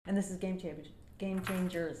and this is Game Changers. Game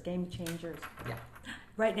Changers. Game Changers. Yeah.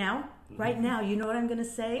 Right now, you know what I'm going to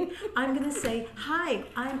say? I'm going to say, hi,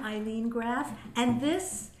 I'm Eileen Graff, and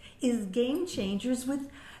this is Game Changers with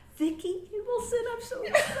Vicki Abelson. I'm so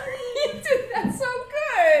excited. You did that so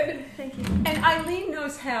good. Thank you. And Eileen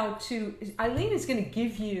knows how to. Eileen is going to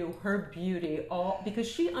give you her beauty all because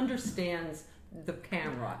she understands the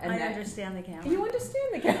camera. And I understand the camera. You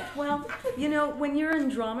understand the camera. Well, you know, when you're in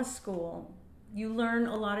drama school, you learn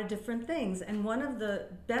a lot of different things. And one of the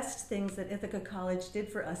best things that Ithaca College did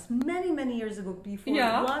for us many, many years ago, before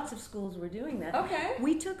lots of schools were doing that,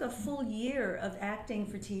 we took a full year of acting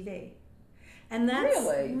for TV. And that's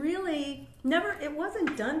really never, it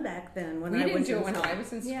wasn't done back then when I was in school. We didn't do it when I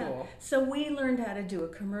was in school. Yeah. So we learned how to do a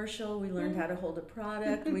commercial, we learned how to hold a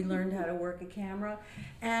product, we learned how to work a camera,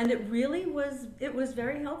 and it really was, it was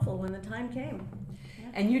very helpful when the time came.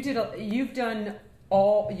 Yeah. And you've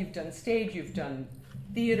done stage, you've done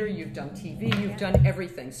theater, you've done TV, you've done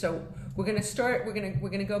everything. So we're gonna start. We're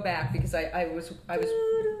gonna go back because I was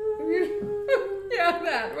yeah,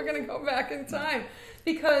 that we're gonna go back in time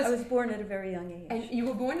because I was born at a very young age, and you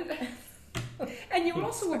were born and you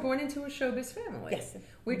also were born into a showbiz family. Yes,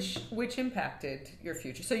 which impacted your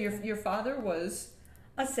future. So your father was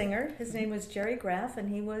a singer. His name was Jerry Graff, and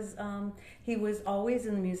he was always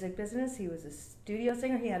in the music business. He was a studio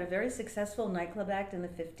singer. He had a very successful nightclub act in the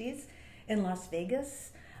 50s in Las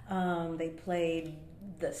Vegas. They played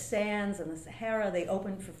the Sands and the Sahara. They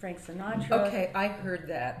opened for Frank Sinatra. Okay, I heard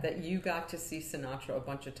that you got to see Sinatra a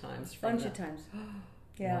bunch of times.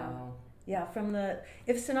 Yeah. Wow. Yeah,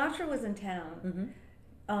 if Sinatra was in town,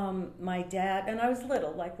 my dad, and I was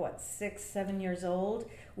little, like 6, 7 years old,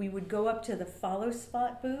 we would go up to the Follow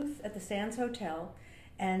Spot booth at the Sands Hotel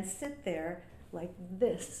and sit there like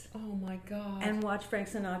this. Oh my God. And watch Frank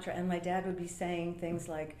Sinatra. And my dad would be saying things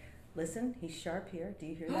like, listen, he's sharp here. Do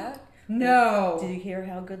you hear that? No. Do you hear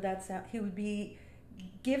how good that sounds? He would be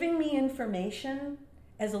giving me information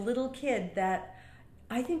as a little kid that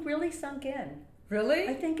I think really sunk in. Really?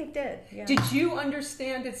 I think it did. Yeah. Did you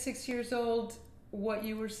understand at 6 years old what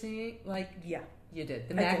you were seeing? Yeah. You did.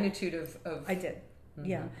 The magnitude of... I did. Mm-hmm.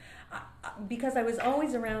 Yeah. Because I was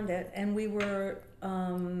always around it, and we were...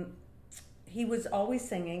 he was always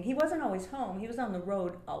singing. He wasn't always home. He was on the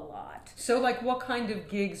road a lot. So, what kind of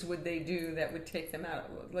gigs would they do that would take them out?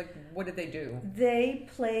 What did they do? They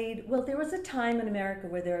played... Well, there was a time in America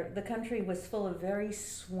where the country was full of very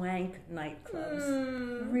swank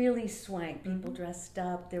nightclubs. Really swank. People dressed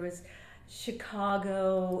up. There was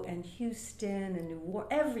Chicago and Houston and New York,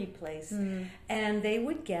 every place. And they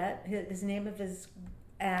would get... His name of his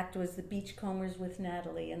act was the Beachcombers with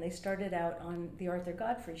Natalie, and they started out on the Arthur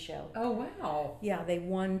Godfrey show. Oh, wow. Yeah, they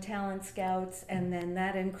won Talent Scouts, and then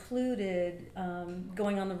that included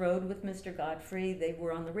going on the road with Mr. Godfrey. They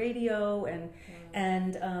were on the radio,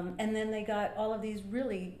 and then they got all of these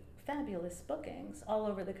really fabulous bookings all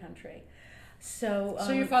over the country. So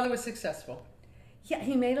your father was successful? Yeah,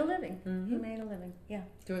 he made a living. He made a living, yeah.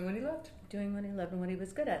 Doing what he loved? Doing what he loved and what he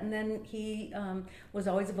was good at. And then he was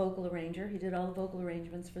always a vocal arranger. He did all the vocal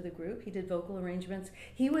arrangements for the group. He did vocal arrangements.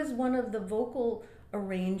 He was one of the vocal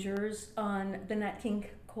arrangers on the Nat King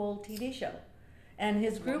Cole TV show. And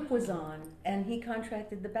his group was on, and he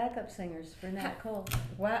contracted the backup singers for Nat Cole.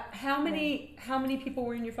 Wow. How many people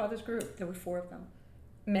were in your father's group? There were 4 of them.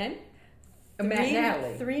 Men?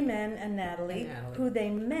 Natalie. 3 men and Natalie, who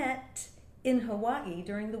they met in Hawaii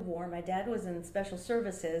during the war. My dad was in special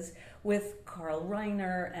services with Carl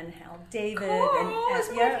Reiner and Hal David. Carl is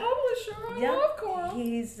my publisher. I love Carl.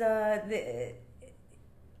 He's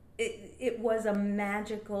it was a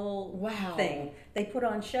magical thing. They put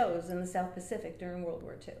on shows in the South Pacific during World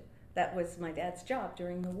War II. That was my dad's job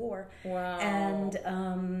during the war. Wow. And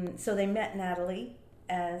so they met Natalie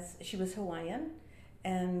as she was Hawaiian.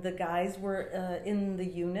 And the guys were in the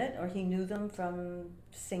unit, or he knew them from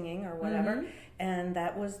singing or whatever, and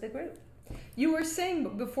that was the group. You were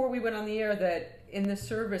saying before we went on the air that in the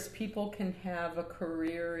service people can have a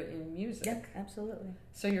career in music. Yeah, absolutely.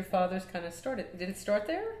 So your father's kind of started. Did it start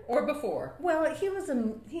there or before? Well, he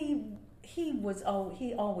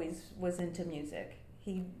always was into music.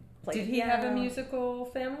 He played Did he have a musical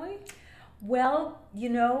family? Well,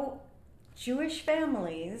 Jewish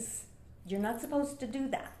families, you're not supposed to do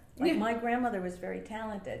that. My grandmother was very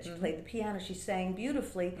talented. She played the piano. She sang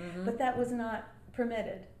beautifully, but that was not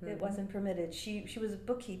permitted. It wasn't permitted. She was a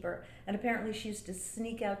bookkeeper, and apparently she used to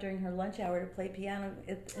sneak out during her lunch hour to play piano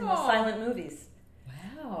in the silent movies.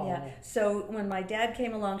 Wow. Yeah. So when my dad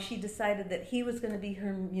came along, she decided that he was going to be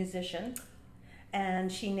her musician,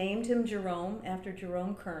 and she named him Jerome after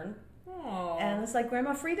Jerome Kern. Oh. And it's like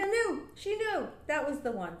Grandma Frida knew. She knew. That was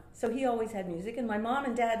the one. So he always had music. And my mom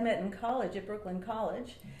and dad met in college at Brooklyn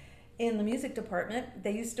College in the music department.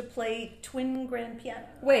 They used to play twin grand piano.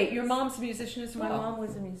 Wait, your mom's a musician as well? My mom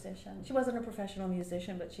was a musician. She wasn't a professional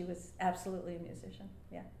musician, but she was absolutely a musician.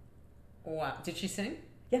 Yeah. Wow. Did she sing?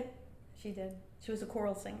 Yeah, she did. She was a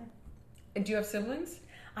choral singer. And do you have siblings?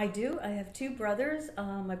 I do. I have two brothers.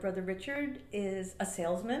 My brother Richard is a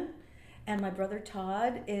salesman, and my brother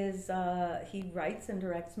Todd is he writes and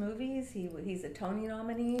directs movies. He's a Tony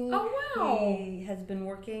nominee. Oh, wow. He has been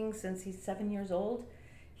working since he's 7 years old.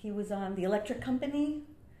 He was on The Electric Company.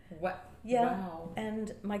 What? Yeah. Wow.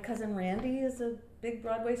 And my cousin Randy is a big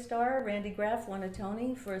Broadway star. Randy Graff won a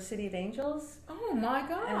Tony for City of Angels. Oh my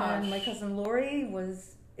gosh. And my cousin Lori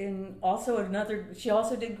was in she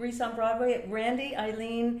also did Grease on Broadway. Randy,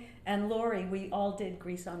 Eileen, and Lori, we all did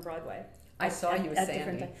Grease on Broadway. I saw you as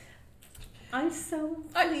Sandy. I'm so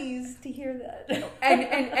pleased to hear that.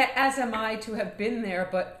 and as am I to have been there,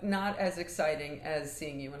 but not as exciting as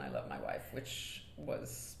seeing you in I Love My Wife, which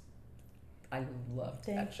was... I loved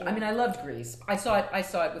that show. I mean, I loved Grease. I saw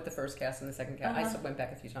it with the first cast and the second cast. I went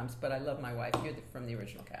back a few times, but I love My Wife. You're from the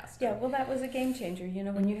original cast. Yeah, well, that was a game changer. You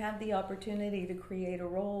know, when you have the opportunity to create a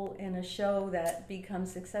role in a show that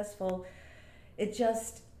becomes successful, it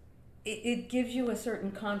gives you a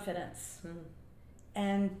certain confidence. Mm-hmm.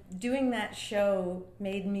 And doing that show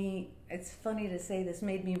made me, it's funny to say this,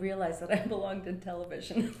 made me realize that I belonged in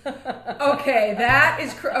television. Okay, that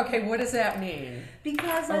is, okay, what does that mean?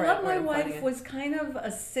 Because I Love My Wife was kind of a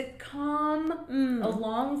sitcom, a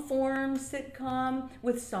long-form sitcom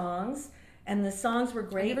with songs, and the songs were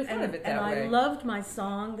great. I never thought of it that way. I loved my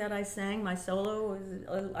song that I sang, my solo,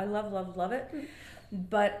 I love it.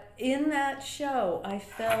 But in that show, I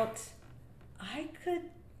felt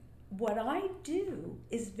what I do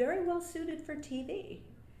is very well suited for TV.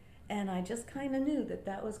 And I just kind of knew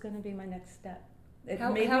that was going to be my next step. How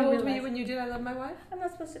old were you when you did I Love My Wife? I'm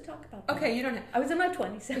not supposed to talk about that. Okay, you don't have... I was in my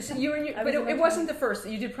 20s. So you but it wasn't the first.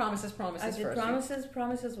 You did Promises first. I did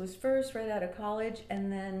Promises was first, right out of college, and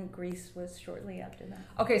then Grease was shortly after that.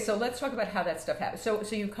 Okay, so let's talk about how that stuff happened. So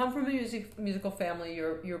you come from a musical family.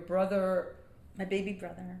 Your brother... My baby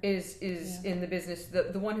brother is in the business.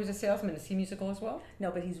 The one who's a salesman, is he musical as well? No,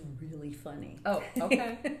 but he's really funny. Oh,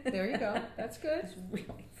 okay. There you go. That's good. He's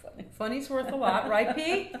really funny. Funny's worth a lot, right,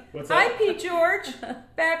 Pete? What's Hi, up? Pete George,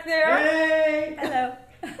 back there. Hey! Hello.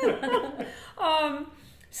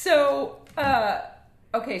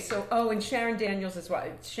 And Sharon Daniels as well.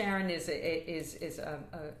 Sharon is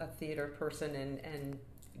a theater person and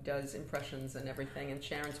does impressions and everything, and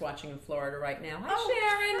Sharon's watching in Florida right now.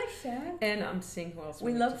 Hi, Sharon. And I'm seeing who else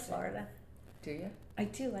we love Florida. Do you? I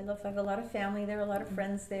do. I have a lot of family there, a lot of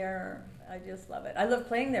friends there. I just love it. I love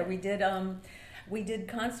playing there. We did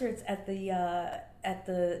concerts at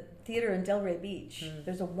the theater in Delray Beach.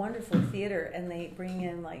 There's a wonderful theater, and they bring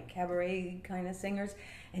in like cabaret kind of singers,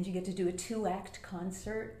 and you get to do a 2-act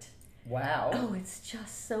concert. Wow. Oh, it's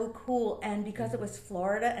just so cool. And because it was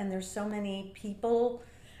Florida and there's so many people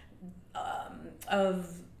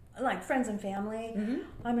of like friends and family,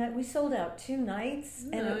 we sold out 2 nights,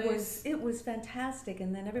 and it was fantastic.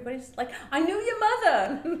 And then everybody's like, I knew your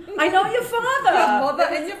mother, I know your father, your mother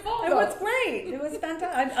and your father. It was great. It was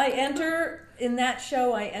fantastic. I enter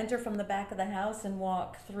from the back of the house and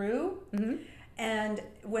walk through. And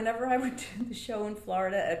whenever I would do the show in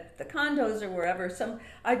Florida at the condos or wherever,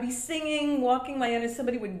 I'd be singing, walking my end, and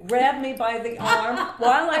somebody would grab me by the arm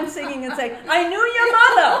while I'm singing and say, I knew your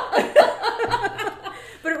mother.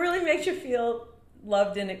 But it really makes you feel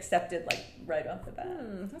loved and accepted, like right off the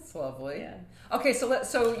bat. That's lovely. Yeah. Okay,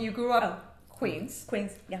 so you grew up Queens.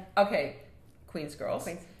 Queens, yeah. Okay, Queens girls.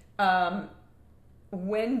 Queens.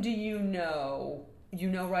 When do you know? You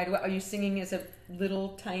know right away. Are you singing as a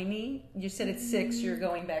little tiny? You said at 6 you're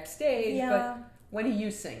going backstage, but when are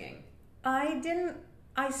you singing? I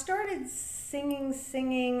started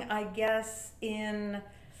singing, I guess, in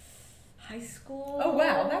high school. Oh,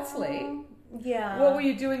 wow, that's late. Yeah. What were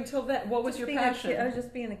you doing till then? What was your passion? I was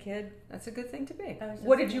just being a kid. That's a good thing to be. I was just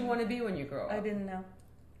What did you want to be when you grew up? I didn't know.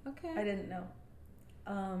 Okay. I didn't know.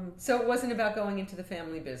 So it wasn't about going into the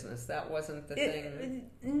family business. That wasn't the thing.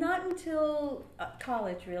 Not until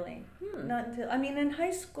college, really. Not until, in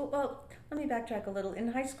high school. Well, let me backtrack a little. In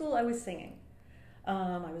high school, I was singing.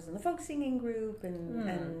 I was in the folk singing group,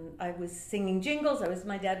 and I was singing jingles.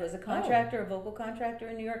 My dad was a contractor, a vocal contractor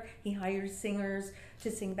in New York. He hires singers to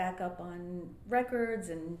sing back up on records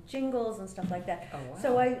and jingles and stuff like that. Oh, wow.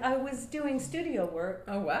 So I was doing studio work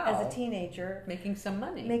as a teenager. Making some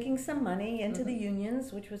money into the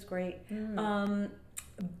unions, which was great.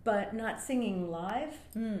 but not singing live,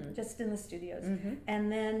 just in the studios.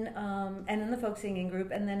 And then, and in the folk singing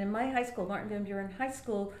group. And then in my high school, Martin Van Buren High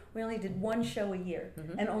School, we only did one show a year,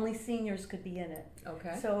 and only seniors could be in it.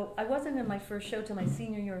 Okay. So I wasn't in my first show till my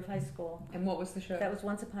senior year of high school. And what was the show? That was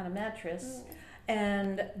Once Upon a Mattress.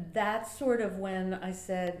 And that's sort of when I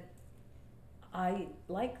said, I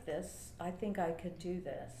like this. I think I could do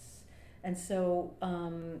this. And so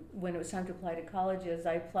when it was time to apply to colleges,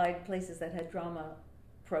 I applied places that had drama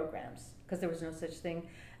programs, because there was no such thing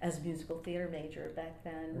as a musical theater major back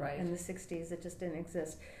then. Right. In the 60s, it just didn't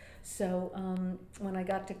exist. So when I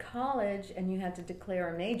got to college and you had to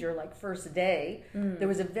declare a major, like first day, there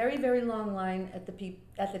was a very, very long line at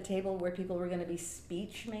the table where people were going to be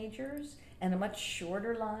speech majors, and a much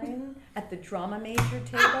shorter line at the drama major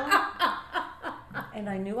table. And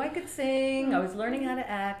I knew I could sing. I was learning how to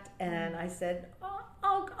act, and I said,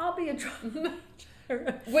 I'll be a drama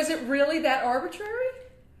major. Was it really that arbitrary?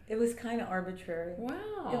 It was kind of arbitrary.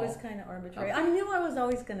 Wow. It was kind of arbitrary. Okay. I knew I was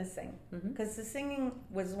always going to sing, because the singing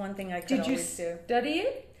was one thing I could always do. Did you study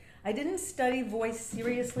it? I didn't study voice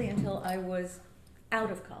seriously until I was out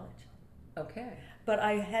of college. Okay. But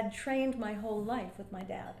I had trained my whole life with my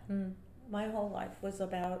dad. My whole life was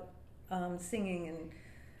about singing and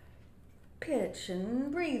pitch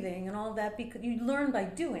and breathing and all that, because you learn by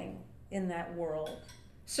doing in that world.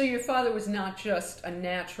 So your father was not just a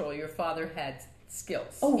natural. Your father had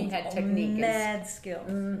skills. Oh, he had technique. Mad skills.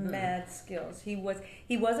 Mad skills. He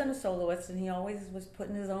wasn't a soloist, and he always was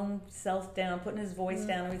putting his own self down, putting his voice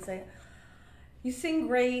down, and we'd say, you sing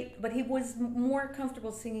great, but he was more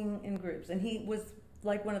comfortable singing in groups, and he was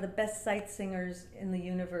like one of the best sight singers in the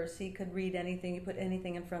universe. He could read anything. You put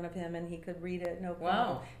anything in front of him, and he could read it, no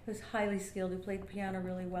problem. Wow. He was highly skilled. He played piano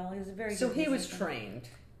really well. He was a very So good he was musician. trained.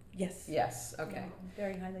 Yes. Yes. Okay. Yeah,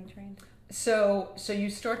 very highly trained. So you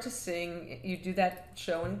start to sing. You do that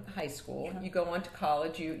show in high school. Yeah. You go on to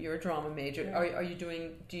college. You're a drama major. Yeah. Are you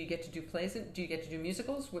doing? Do you get to do plays? Do you get to do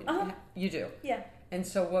musicals? You do. Yeah. And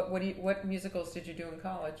so what musicals did you do in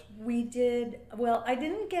college? We did, well, I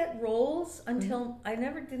didn't get roles until, I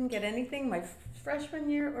never didn't get anything my freshman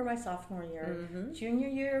year or my sophomore year. Junior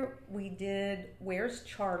year, we did Where's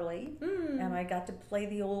Charlie? And I got to play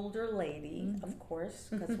the older lady, of course,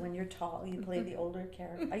 because when you're tall, you play the older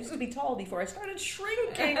character. I used to be tall before I started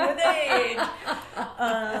shrinking with age.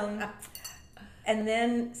 And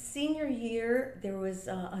then senior year, there was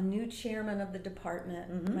a new chairman of the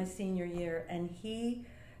department my senior year, and he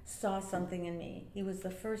saw something in me. He was the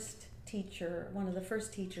first teacher, one of the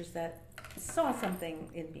first teachers that saw something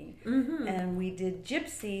in me. And we did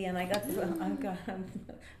Gypsy, and I got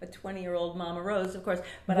a 20-year-old Mama Rose, of course.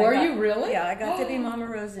 But Were you really? Yeah, I got to be Mama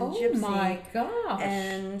Rose in Gypsy. Oh my gosh!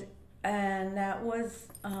 And that was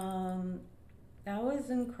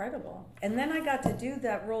incredible. And then I got to do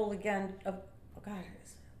that role again. God,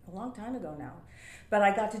 it's a long time ago now, but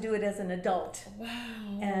I got to do it as an adult. Wow!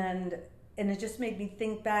 And it just made me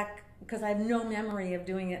think back, because I have no memory of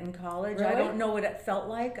doing it in college. Really? I don't know what it felt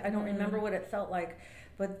like. I don't remember what it felt like,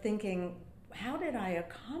 but thinking, how did I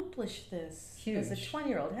accomplish this as a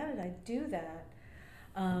 20-year-old? How did I do that?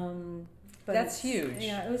 But that's huge.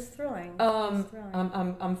 Yeah, it was thrilling.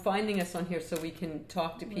 I'm finding us on here so we can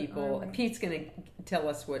talk to people. Pete's going to tell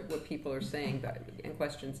us what people are saying and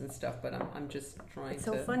questions and stuff, but I'm just trying It's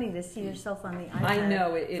to... so funny to see yourself on the iPad. I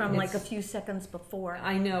know. From like a few seconds before.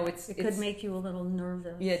 I know. It could make you a little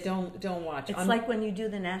nervous. Yeah, don't watch. It's like when you do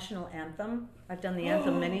the national anthem. I've done the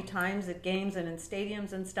anthem many times at games and in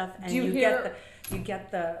stadiums and stuff, and you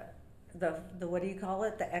get the what do you call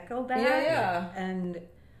it? The echo back. Yeah. And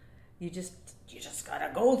you just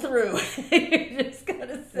gotta go through. You just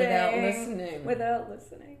gotta sing without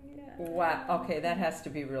listening. Yeah. Wow. Okay, that has to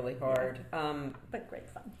be really hard. But great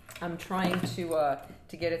fun. I'm trying to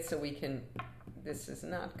get it so we can. This is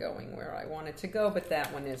not going where I want it to go, but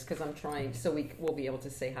that one is, because I'm trying, so we'll be able to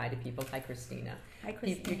say hi to people. Hi, Christina. Hi,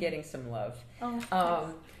 Christina. You're getting some love.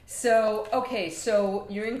 Oh. Nice. So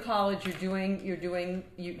you're in college.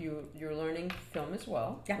 You're learning film as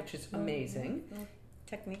well, which is amazing.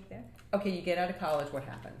 Technique there. Okay, you get out of college. What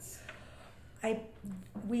happens?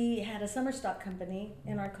 We had a summer stock company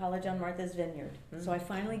in our college on Martha's Vineyard. So I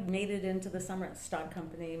finally made it into the summer stock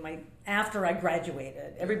company after I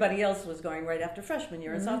graduated. Everybody else was going right after freshman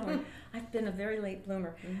year and sophomore year. I've been a very late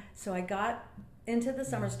bloomer. So I got into the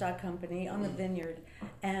summer stock company on the vineyard,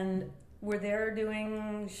 and we're there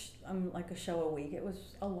doing like a show a week. It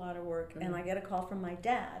was a lot of work. And I get a call from my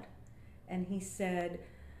dad, and he said,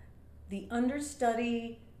 the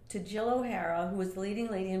understudy to Jill O'Hara, who was the leading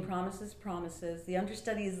lady in Promises, the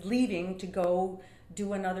understudy is leaving to go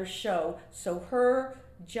do another show. So her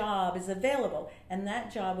job is available. And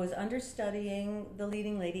that job was understudying the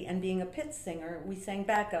leading lady and being a pit singer. We sang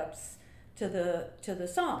backups to the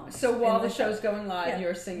songs. So while the show's going live,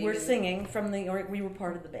 you're singing. We're singing we were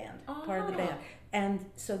part of the band. Part of the band. And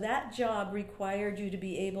so that job required you to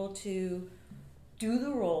be able to do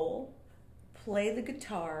the role, play the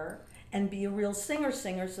guitar, and be a real singer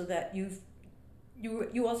so that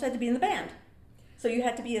you also had to be in the band. So you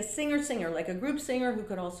had to be a singer, like a group singer who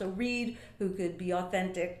could also read, who could be an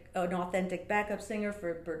authentic backup singer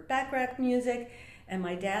for Burt Bacharach music. And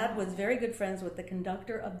my dad was very good friends with the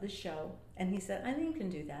conductor of the show. And he said, I think you can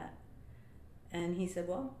do that. And he said,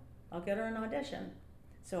 well, I'll get her an audition.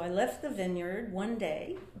 So I left the Vineyard one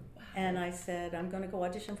day, and I said, I'm going to go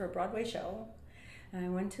audition for a Broadway show. And I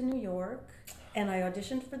went to New York, and I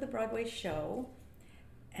auditioned for the Broadway show,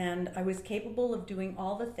 and I was capable of doing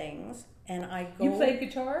all the things. And You played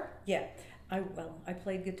guitar? Yeah. I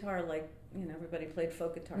played guitar like, everybody played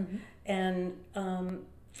folk guitar. And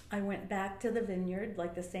I went back to the Vineyard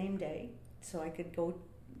like the same day so I could go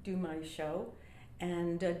do my show.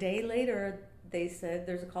 And a day later, they said,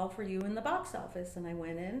 there's a call for you in the box office. And I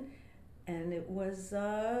went in, and it was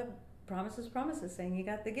Promises, saying you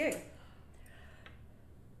got the gig.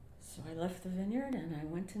 So I left the Vineyard, and I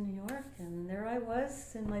went to New York, and there I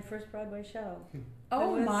was in my first Broadway show.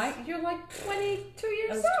 You're like 22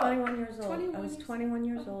 years old. I was 21 years old. I was 21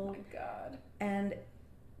 years old. Oh my God. And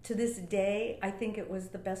to this day, I think it was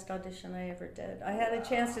the best audition I ever did. I had a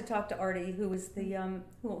chance to talk to Artie, who was the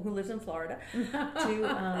who lives in Florida.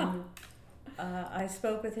 I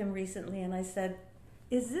spoke with him recently, and I said,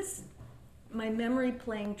 "Is this my memory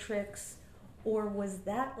playing tricks, or was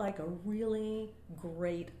that like a really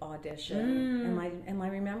great audition? Am I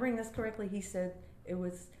remembering this correctly?" He said it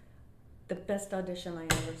was the best audition I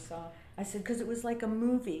ever saw. I said, because it was like a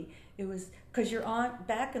movie. It was, because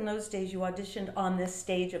back in those days, you auditioned on this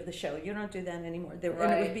stage of the show. You don't do that anymore. And it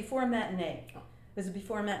was before a matinee. It was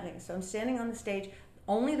before a matinee. So I'm standing on the stage.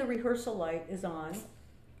 Only the rehearsal light is on.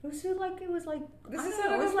 It was like it was like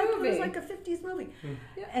a '50s movie.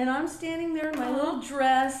 Yeah. And I'm standing there in my little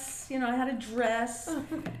dress. I had a dress.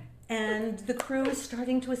 And the crew is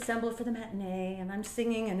starting to assemble for the matinee, and I'm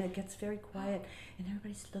singing, and it gets very quiet, and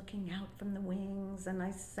everybody's looking out from the wings, and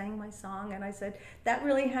I sang my song, and I said, that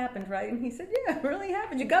really happened, right? And he said, yeah, it really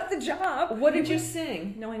happened. You got the job. What did you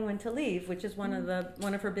sing? Knowing When to Leave, which is one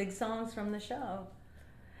of her big songs from the show.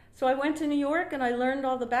 So I went to New York, and I learned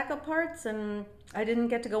all the backup parts, and I didn't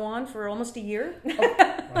get to go on for almost a year.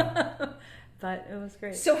 Wow. But it was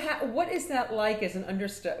great. So what is that like as an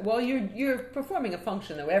understudy? Well, you're performing a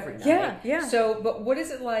function, though, every night. Yeah. So, but what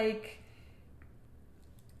is it like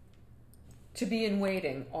to be in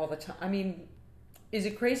waiting all the time? I mean, is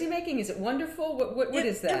it crazy making? Is it wonderful? What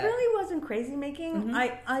is that? It really wasn't crazy making. Mm-hmm.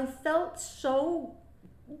 I felt so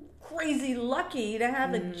crazy lucky to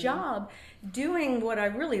have a job doing what I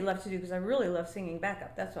really love to do, because I really love singing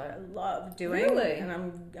backup. That's what I love doing. Really? And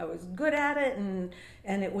I was good at it, and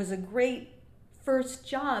it was a great first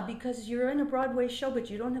job, because you're in a Broadway show, but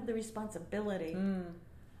you don't have the responsibility.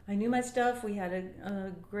 I knew my stuff. We had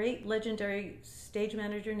a great legendary stage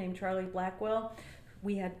manager named Charlie Blackwell.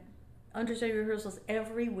 We had understudy rehearsals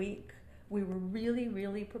every week. We were really,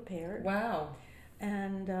 really prepared. Wow.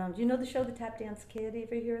 And do you know the show, The Tap Dance Kid? You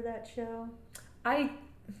ever hear that show? I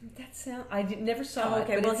never saw it,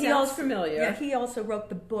 but well, it sounds familiar. Yeah, he also wrote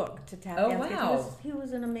the book to Tap Dance Kid. Wow. He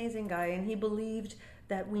was an amazing guy, and he believed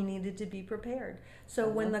that we needed to be prepared. So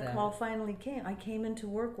when the call finally came, I came into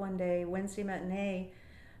work one day, Wednesday matinee.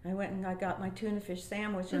 I went and I got my tuna fish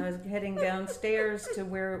sandwich, and I was heading downstairs to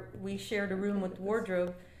where we shared a room with the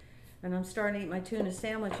wardrobe. And I'm starting to eat my tuna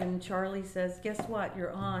sandwich, and Charlie says, "Guess what?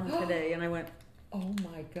 You're on today." And I went, "Oh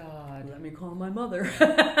my God. Let me call my mother."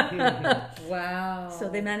 Wow. So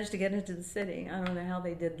they managed to get into the city. I don't know how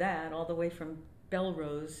they did that, all the way from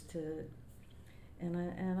Belrose to...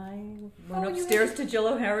 And I went upstairs to Jill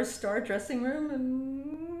O'Hara's star dressing room,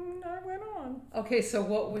 and I went on. Okay, so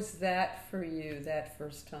what was that for you, that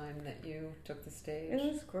first time that you took the stage?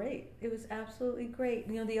 It was great. It was absolutely great.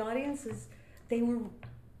 The audiences, they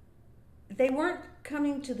weren't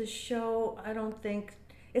coming to the show, I don't think.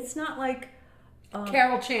 It's not like...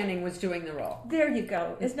 Carol Channing was doing the role. There you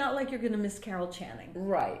go. It's not like you're going to miss Carol Channing.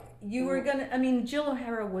 Right. You were going to... Jill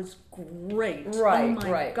O'Hara was great. Right, oh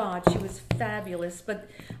my God, she was fabulous. But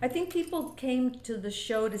I think people came to the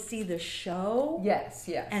show to see the show. Yes.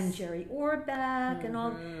 And Jerry Orbach and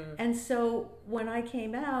all. And so when I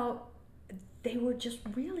came out, they were just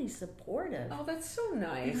really supportive. Oh, that's so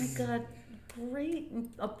nice. And I got great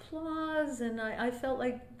applause, and I felt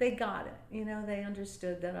like they got it. You know, they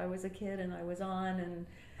understood that I was a kid and I was on,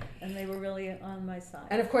 and they were really on my side.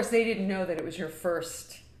 And of course, they didn't know that it was your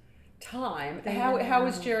first time. How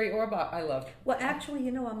was Jerry Orbach? I loved. Well, actually,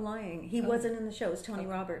 you know, I'm lying. He wasn't in the show. It was Tony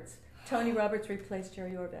Roberts. Tony Roberts replaced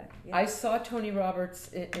Jerry Orbach. Yeah. I saw Tony Roberts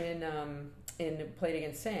in Played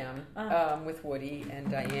Against Sam with Woody and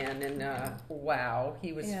Diane, and wow,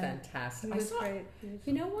 he was fantastic. He was great.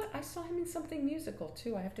 You know what? I saw him in something musical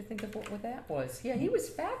too. I have to think of what that was. Yeah, he was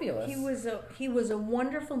fabulous. He was a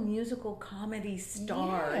wonderful musical comedy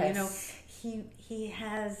star. Yes. You know,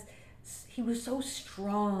 he was so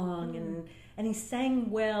strong and he sang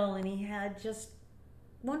well, and he had just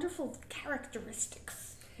wonderful characteristics.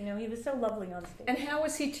 You know, he was so lovely on stage. And how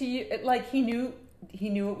was he to you? Like, he knew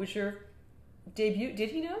it was your debut. Did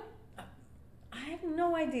he know? I have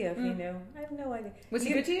no idea if he knew. I have no idea. Was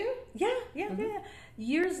he good to you? Yeah.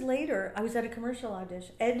 Years later, I was at a commercial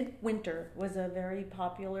audition. Ed Winter was a very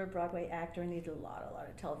popular Broadway actor, and he did a lot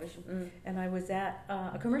of television. And I was at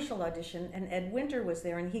a commercial audition, and Ed Winter was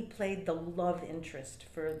there, and he played the love interest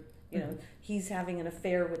for, you know, he's having an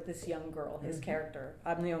affair with this young girl, his character.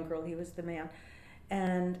 I'm the young girl, he was the man.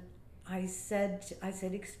 And I said,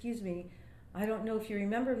 excuse me, I don't know if you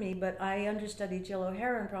remember me, but I understudied Jill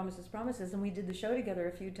O'Hara in Promises, Promises, and we did the show together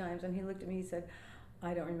a few times, and he looked at me, he said,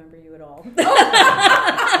 I don't remember you at all. I'm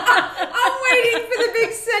waiting for the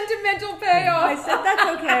big sentimental payoff. I said, that's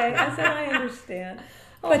okay. I said, I understand.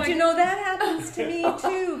 But you know, that happens to me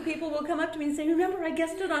too. People will come up to me and say, remember, I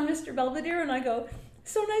guested on Mr. Belvedere, and I go,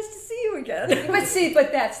 so nice to see you again.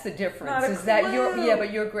 But that's the difference, is that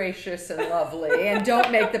you're gracious and lovely, and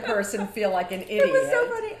don't make the person feel like an idiot. It was so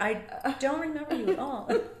funny. I don't remember you at all.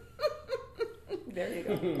 There you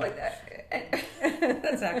go. Like that.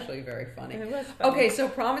 That's actually very funny. It was funny. Okay, so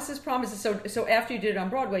Promises. So after you did it on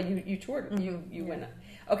Broadway, you toured. You went.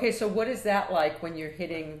 Okay, so what is that like when you're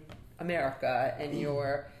hitting America and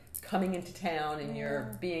you're coming into town and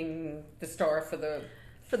you're being the star for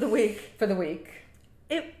the week?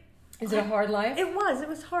 Is it a hard life? It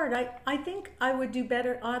was hard. I think I would do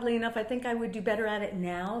better, oddly enough, I think I would do better at it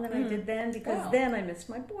now than I did then, because then I missed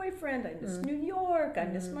my boyfriend, I missed New York, I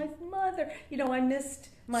missed my mother, you know, I missed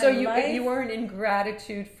my life. So you weren't in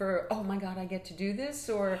gratitude for, oh my God, I get to do this,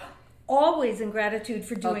 or? Always in gratitude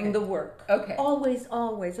for doing the work. Okay. Always.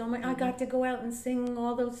 Oh my! I got to go out and sing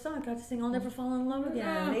all those songs. I got to sing "I'll Never Fall in Love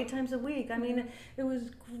Again" 8 times a week. I mean, it was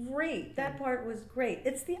great. That part was great.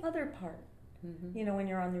 It's the other part, you know, when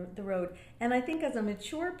you're on the road. And I think as a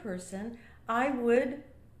mature person, I would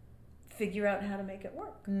figure out how to make it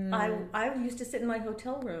work. I used to sit in my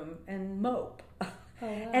hotel room and mope. Oh,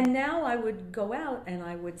 wow. And now I would go out and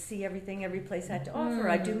I would see everything every place had to offer.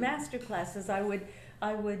 I'd do master classes. I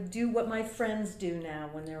would do what my friends do now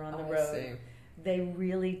when they're on the road. I see. They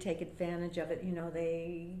really take advantage of it. You know,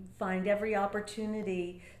 they find every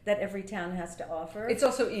opportunity that every town has to offer. It's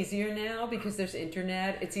also easier now because there's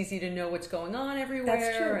internet. It's easy to know what's going on everywhere.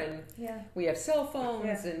 That's true. And we have cell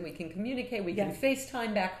phones and we can communicate. We can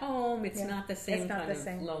FaceTime back home. It's not the same kind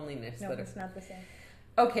of loneliness. No, it's not the same.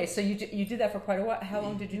 Okay, so you did that for quite a while. How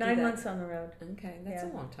long did you do that? 9 months on the road. Okay, that's a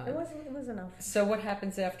long time. It was enough. So what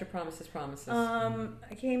happens after Promises, Promises?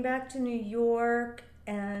 I came back to New York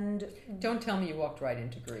and... Don't tell me you walked right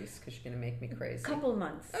into Grease, because you're going to make me crazy. A couple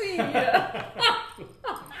months. Oh, yeah.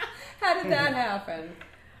 How did that happen?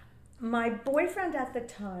 My boyfriend at the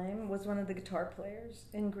time was one of the guitar players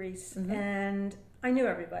in Grease, and I knew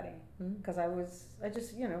everybody because I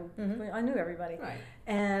knew everybody. Right.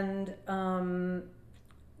 And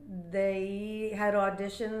they had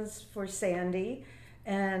auditions for Sandy,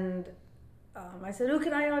 and I said, "Who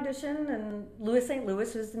can I audition?" And Louis St.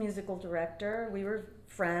 Louis was the musical director. We were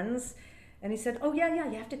friends, and he said, "Oh yeah,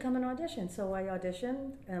 you have to come and audition." So I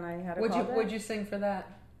auditioned, and I had a callback. What'd you sing for that?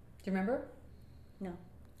 Do you remember? No.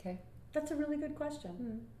 Okay. That's a really good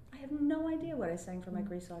question. I have no idea what I sang for my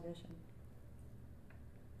Grease audition.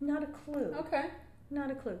 Not a clue. Okay.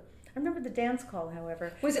 Not a clue. I remember the dance call,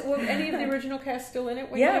 however. Were any of the original cast still in it?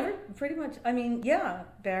 Pretty much. I mean,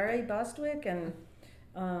 Barry Bostwick and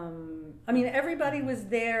everybody was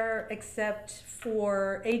there except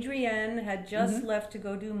for Adrienne had just left to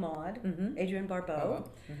go do Maud, Adrienne Barbeau,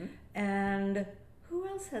 and who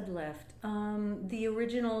else had left? The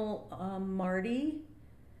original Marty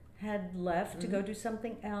had left to go do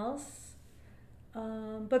something else,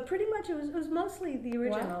 but pretty much it was mostly the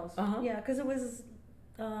originals. Wow. Yeah, because it was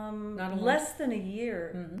less than a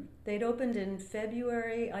year. They'd opened in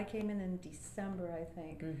February. I came in December, I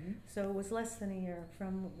think. So it was less than a year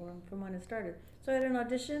from when it started. So I had an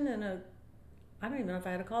audition and I don't even know if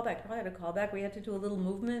I had a callback. I had a callback. We had to do a little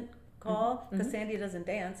movement call because Sandy doesn't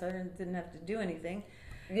dance. I didn't have to do anything.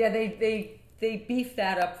 Yeah, they beefed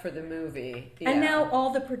that up for the movie. Yeah. And now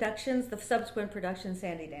all the productions, the subsequent productions,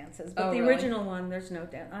 Sandy dances. But the really? original one, there's no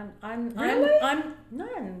dance. Really? I'm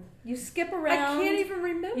none. You skip around. I can't even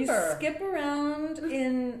remember. You skip around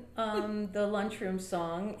in the lunchroom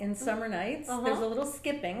song in Summer Nights. There's a little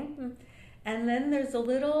skipping, and then there's a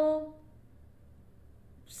little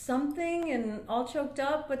something and all choked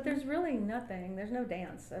up, but there's really nothing. There's no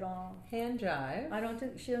dance at all. Hand jive.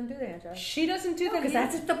 She doesn't do the hand jive. She doesn't do that because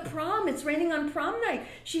that's at the prom. It's raining on prom night.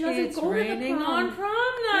 She doesn't go to the prom. It's raining on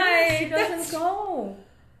prom night. Yeah, she doesn't go.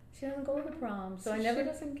 She doesn't go to the prom, so I never. She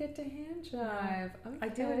doesn't get to hand jive. Okay. I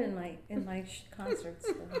do it in my concerts.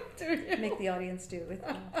 Make the audience do it.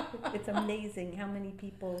 It's amazing how many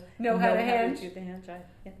people know how to do the hand jive.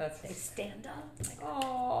 Yeah. They stand up.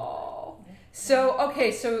 Oh. So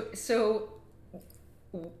okay, so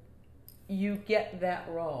you get that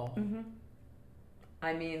role.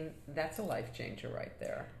 I mean, that's a life changer right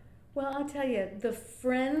there. Well, I'll tell you, the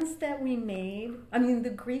friends that we made, I mean, the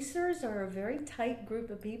Greasers are a very tight group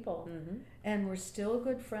of people. And we're still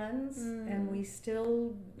good friends, and we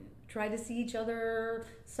still try to see each other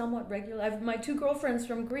somewhat regularly. I have my 2 girlfriends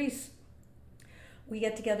from Grease. We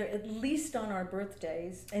get together at least on our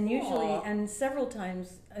birthdays, and usually, and several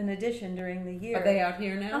times in addition during the year. Are they out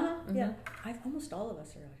here now? Yeah. Almost all of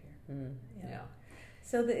us are out here. Yeah.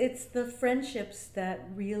 So it's the friendships that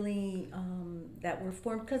really that were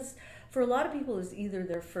formed, because for a lot of people it was either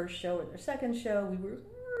their first show or their second show. We were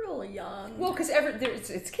really young. Well, because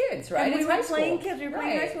it's kids, right? And we it's were high playing school. kids. We were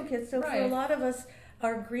playing high school kids. So for a lot of us,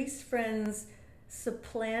 our Grease friends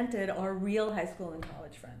supplanted our real high school and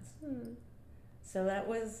college friends. So it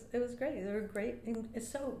was great. They were great. It's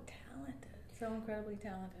so talented, so incredibly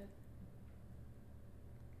talented.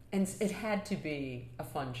 And it had to be a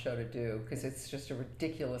fun show to do because it's just a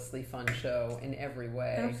ridiculously fun show in every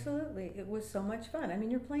way. Absolutely. It was so much fun. I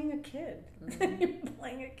mean, you're playing a kid. You're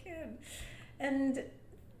playing a kid. And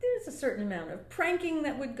there's a certain amount of pranking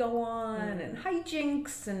that would go on and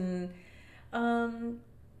hijinks and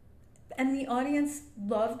the audience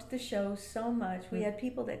loved the show so much. We had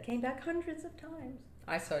people that came back hundreds of times.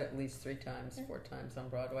 I saw it at least 3 times, 4 times on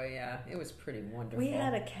Broadway. Yeah, it was pretty wonderful. We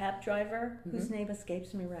had a cab driver whose name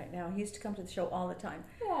escapes me right now. He used to come to the show all the time.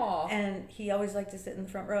 Aww. And he always liked to sit in the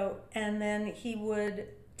front row. And then he would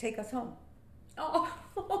take us home. Oh,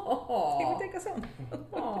 he would take us home.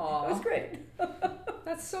 Aww. It was great.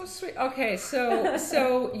 That's so sweet. Okay,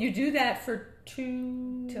 so you do that for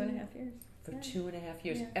 2.5 years. For 2.5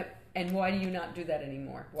 years. Yeah. And why do you not do that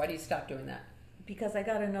anymore? Why do you stop doing that? Because I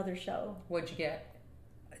got another show. What'd you get?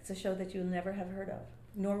 It's a show that you'll never have heard of,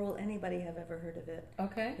 nor will anybody have ever heard of it.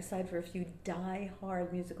 Okay. Aside for a few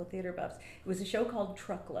die-hard musical theater buffs. It was a show called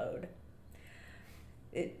Truckload.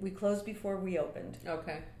 We closed before we opened.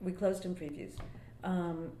 Okay. We closed in previews.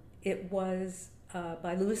 It was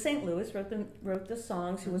by Louis St. Louis, wrote the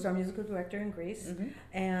songs, who was our musical director in Grease,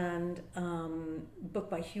 and book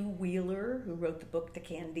by Hugh Wheeler, who wrote the book to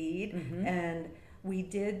Candide, and we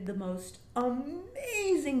did the most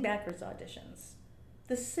amazing backers auditions.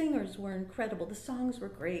 The singers were incredible. The songs were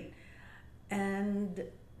great. And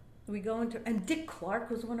we go into... And Dick Clark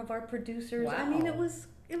was one of our producers. Wow. I mean, it was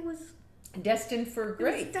destined for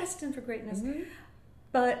great. It was destined for greatness.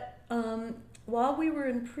 But while we were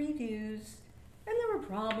in previews, and there were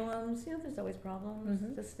problems. You know, there's always problems.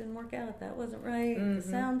 This didn't work out. That wasn't right. The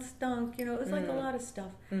sound stunk. You know, it was like a lot of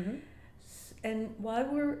stuff. And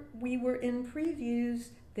while we were in previews,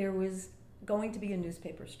 there was going to be a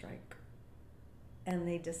newspaper strike. And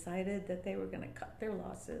they decided that they were going to cut their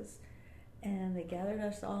losses. And they gathered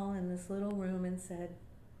us all in this little room and said,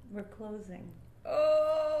 "We're closing."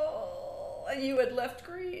 Oh, and you had left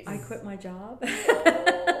Grease. I quit my job.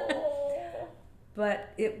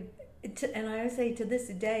 But and I say to this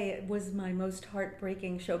day, it was my most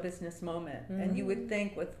heartbreaking show business moment. And you would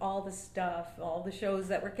think with all the stuff, all the shows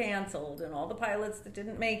that were canceled and all the pilots that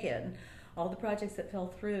didn't make it, and all the projects that fell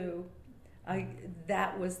through,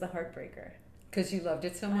 that was the heartbreaker. Because you loved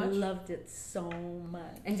it so much? I loved it so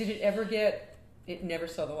much. And did it ever it never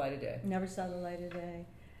saw the light of day? Never saw the light of day.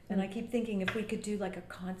 And I keep thinking if we could do like a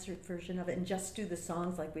concert version of it and just do the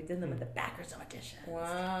songs like we did them at the backers auditions.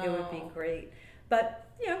 Wow. It would be great. But,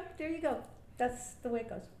 you know, there you go. That's the way it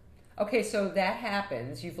goes. Okay, so that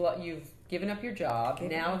happens. You've given up your job.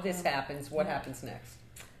 Now this happens. What happens next?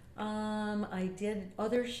 I did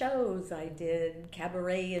other shows. I did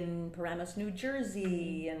cabaret in Paramus, New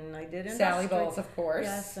Jersey, and I did Sally Bowles, of course.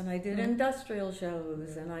 Yes, and I did industrial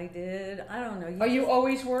shows, and I did, I don't know. Are you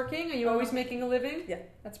always working? Are you always making a living? Yeah.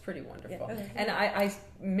 That's pretty wonderful. Yeah. Okay. And I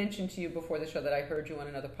mentioned to you before the show that I heard you on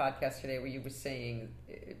another podcast today where you were saying,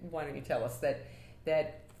 why don't you tell us that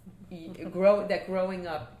growing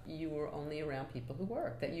up you were only around people who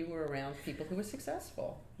worked, that you were around people who were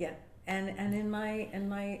successful. Yeah. And in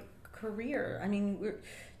my career, I mean,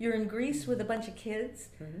 you're in Greece with a bunch of kids,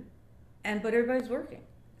 but everybody's working.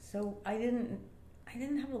 So I didn't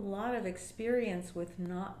have a lot of experience with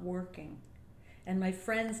not working, and my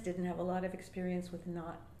friends didn't have a lot of experience with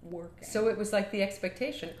not working. So it was like the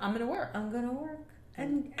expectation: I'm going to work. I'm going to work,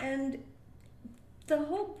 and the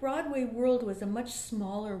whole Broadway world was a much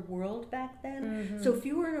smaller world back then. So if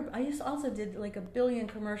you were I also did like 1 billion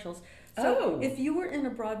commercials. So if you were in a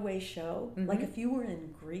Broadway show, like if you were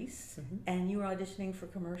in Greece and you were auditioning for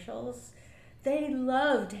commercials, they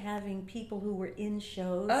loved having people who were in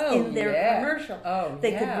shows in their commercial.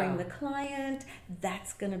 They could bring the client.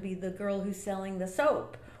 That's going to be the girl who's selling the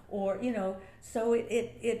soap, or So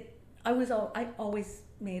I always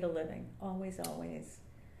made a living, always.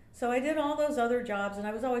 So I did all those other jobs, and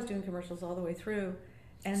I was always doing commercials all the way through.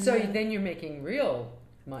 And so then you're making real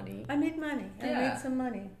money. I made money. I made some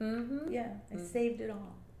money. Yeah, I saved it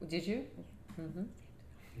all. Did you?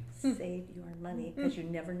 Save your money, because you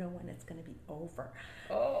never know when it's going to be over,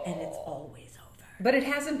 and it's always over. But it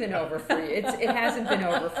hasn't been over for you. It hasn't been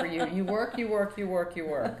over for you. You work.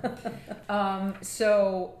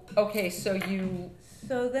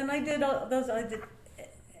 So then I did all those.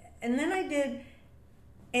 And then I did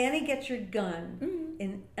Annie Get Your Gun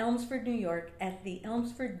in Elmsford, New York, at the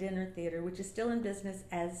Elmsford Dinner Theater, which is still in business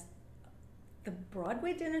as the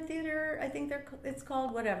Broadway Dinner Theater, I think it's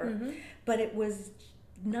called, whatever. But it was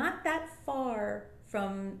not that far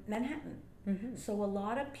from Manhattan. So a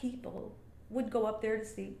lot of people would go up there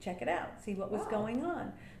to check it out, see what was going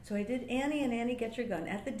on. So I did Annie and Annie Get Your Gun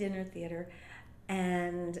at the Dinner Theater,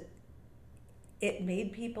 and it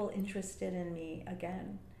made people interested in me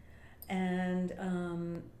again. And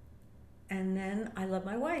then I Love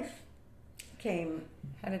My Wife came.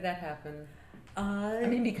 How did that happen? I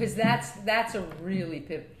mean, because that's a really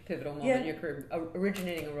pivotal moment in your career.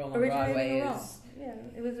 Originating a role on Broadway is... Yeah,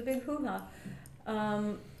 it was a big hoo-ha.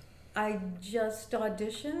 I just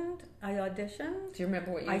auditioned. Do you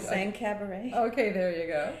remember what you... I sang cabaret. Okay, there you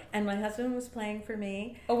go. And my husband was playing for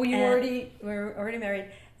me. Oh, were you already... We were already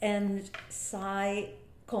married. And Cy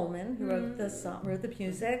Coleman, who wrote the song, wrote the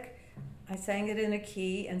music, I sang it in a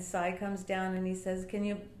key, and Cy comes down and he says, "Can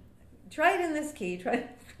you try it in this key? Try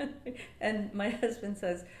it." And my husband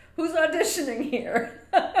says, "Who's auditioning here?"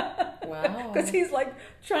 Wow. Because he's like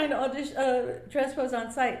trying to audition, transpose on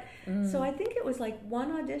site. So I think it was like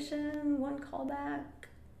one audition, one callback,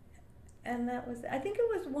 and I think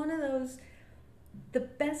it was one of those, the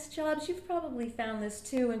best jobs. You've probably found this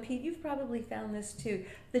too, and Pete, you've probably found this too.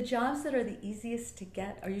 The jobs that are the easiest to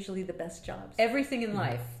get are usually the best jobs. Everything in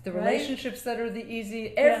life, the relationships that are the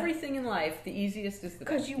easy, everything in life, the easiest is the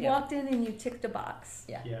best. Because you walked in and you ticked a box.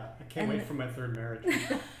 Yeah, I can't wait for my third marriage.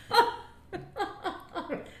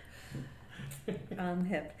 I'm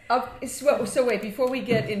hip. So wait, before we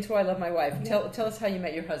get into I Love My Wife, tell us how you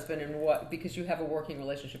met your husband and what, because you have a working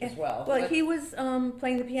relationship as well. Well, he was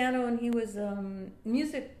playing the piano, and he was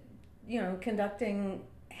music, conducting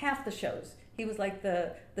half the shows. He was like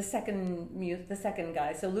the second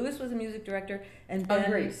guy. So Louis was a music director, and Ben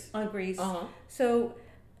on Grease. So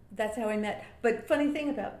that's how I met. But funny thing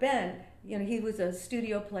about Ben, he was a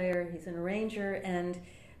studio player. He's an arranger, and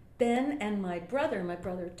Ben and my brother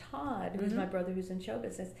Todd, who's my brother who's in show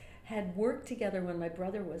business, had worked together when my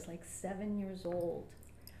brother was like 7 years old.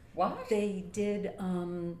 What? They did,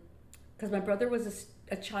 because my brother was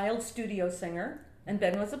a child studio singer, and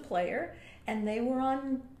Ben was a player, and they were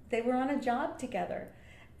on a job together.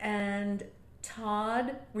 And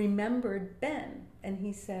Todd remembered Ben, and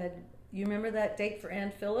he said, "You remember that date for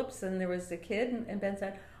Ann Phillips, and there was a kid?" And Ben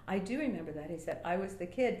said, "I do remember that." He said, "I was the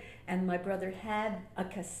kid." And my brother had a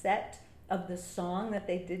cassette of the song that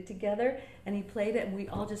they did together, and he played it, and we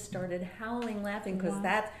all just started howling laughing, because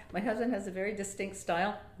my husband has a very distinct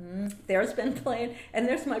style. There's Ben playing, and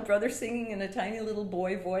there's my brother singing in a tiny little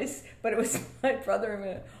boy voice, but it was my brother. And we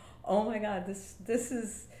went, "Oh my God, this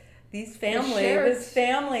is this family is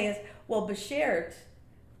Beshert."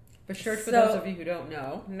 Beshert, for those of you who don't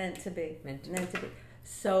know, meant to be.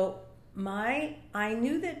 So I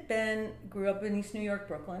knew that Ben grew up in East New York,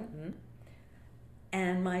 Brooklyn,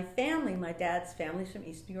 and my dad's family's from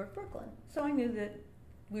East New York, Brooklyn. So I knew that,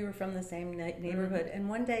 we were from the same neighborhood. And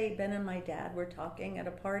one day, Ben and my dad were talking at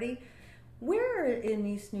a party. Where in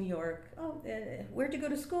East New York? Oh, where'd you go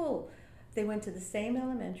to school? They went to the same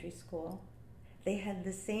elementary school. They had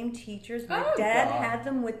the same teachers. My dad had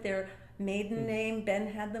them with their maiden name. Ben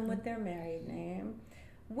had them with their married name.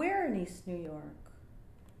 Where in East New York?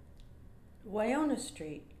 Wyona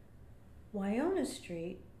Street. Wyona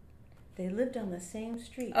Street. They lived on the same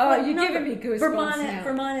street. Oh, you're giving me goosebumps now.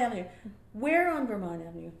 Vermont Avenue. Where on Vermont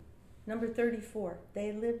Avenue? Number 34.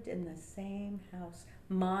 They lived in the same house.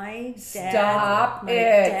 My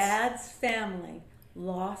dad's family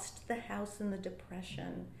lost the house in the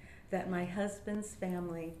Depression that my husband's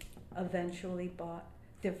family eventually bought.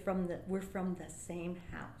 We're from the same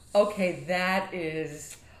house. Okay, that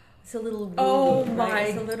is... It's a little woo-woo. Oh, right? my...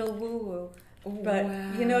 It's a little woo-woo. But,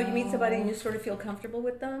 wow. you know, you meet somebody and you sort of feel comfortable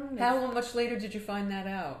with them. How much later did you find that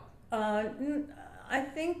out? I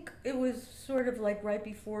think it was sort of like right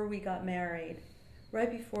before we got married.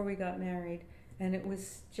 And it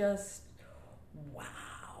was just, wow.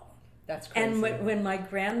 That's crazy. And when my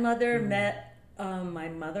grandmother met my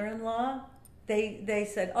mother-in-law, they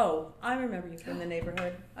said, oh, I remember you from the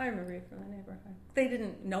neighborhood. They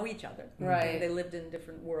didn't know each other. Right. They lived in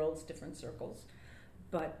different worlds, different circles.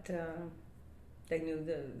 But they knew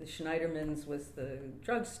the Schneidermans was the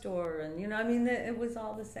drugstore. And, you know, I mean, it was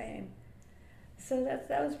all the same. So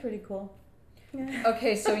that was pretty cool. Yeah.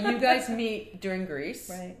 Okay, so you guys meet during Grease.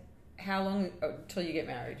 Right. How long till you get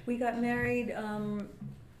married? We got married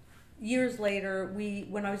years later.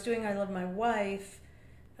 When I was doing I Love My Wife,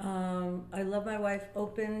 I Love My Wife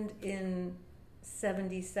opened in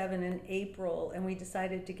 77 in April, and we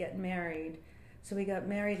decided to get married. So we got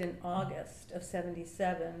married in August of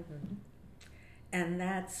 77. Mm-hmm. And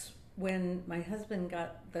that's when my husband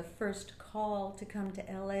got the first call to come to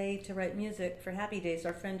LA to write music for Happy Days.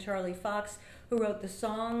 Our friend Charlie Fox, who wrote the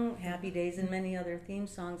song Happy Days and many other theme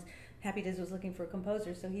songs, Happy Days was looking for a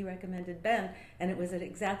composer, so he recommended Ben, and it was at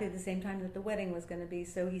exactly the same time that the wedding was going to be.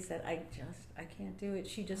 So he said, I can't do it.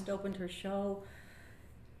 She just opened her show.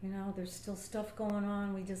 You know, there's still stuff going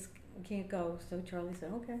on. We just can't go. So Charlie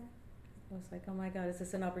said, okay. I was like, oh my God, is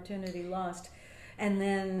this an opportunity lost? And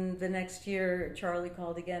then the next year, Charlie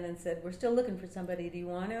called again and said, we're still looking for somebody. Do you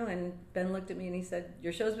want to? And Ben looked at me and he said,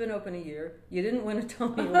 your show's been open a year. You didn't win a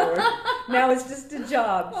Tony Award. Now it's just a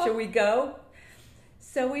job. Shall we go?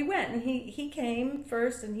 So we went, and he came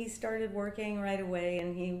first, and he started working right away,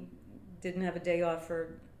 and he didn't have a day off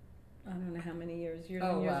for I don't know how many years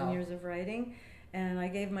and years of writing. And I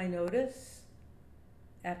gave my notice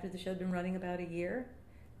after the show had been running about a year,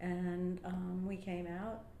 and we came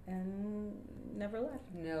out and never left.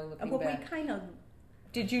 No, looking back. We kind of...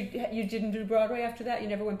 You didn't do Broadway after that? You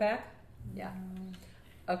never went back? Yeah.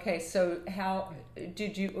 Okay, so how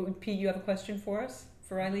did you... Pete, you have a question for us?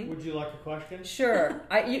 For Eileen? Would you like a question? Sure.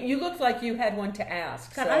 You looked like you had one to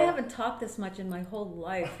ask. God, so. I haven't talked this much in my whole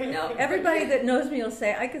life. No, everybody that knows me will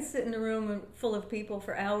say I could sit in a room full of people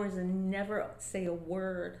for hours and never say a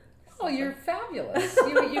word. Oh, you're fabulous.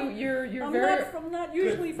 You're very... I'm not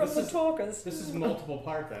usually from the talkers. This is multiple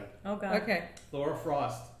part then. Oh, God. Okay. Laura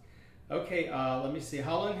Frost. Okay, let me see.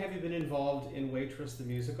 How long have you been involved in Waitress the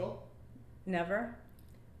Musical? Never.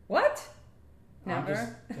 What? Never. I'm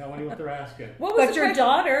just telling you what they're asking. What was but your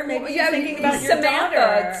daughter, maybe she's thinking about your Samantha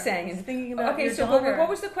daughter. Saying. Thinking about okay, your so daughter. what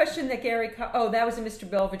was the question that Gary... that was a Mr.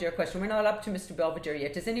 Belvedere question. We're not up to Mr. Belvedere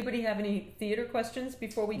yet. Does anybody have any theater questions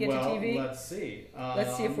before we get to TV? Well, let's see.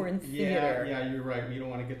 Let's see if we're in theater. Yeah, you're right. We don't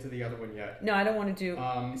want to get to the other one yet. No, I don't want to do...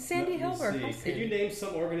 Sandy Let me Hilbert. see. Hi, Could Sandy. you name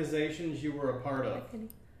some organizations you were a part of?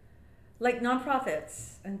 Like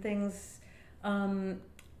nonprofits and things.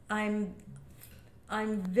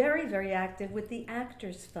 I'm very, very active with the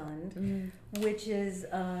Actors Fund, which is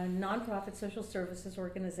a nonprofit social services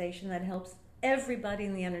organization that helps everybody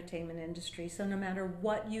in the entertainment industry. So no matter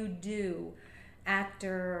what you do,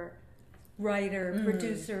 actor, writer,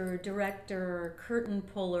 producer, director, curtain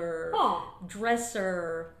puller,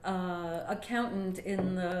 dresser, accountant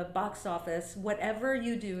in the box office, whatever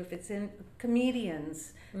you do, if it's in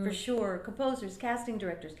comedians, for sure, composers, casting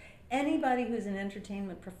directors, anybody who's an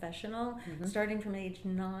entertainment professional, starting from age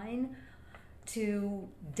 9 to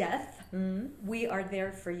death, we are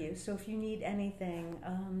there for you. So if you need anything,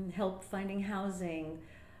 help finding housing,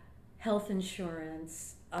 health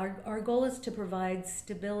insurance, our goal is to provide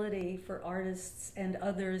stability for artists and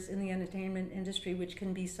others in the entertainment industry, which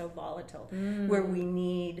can be so volatile, where we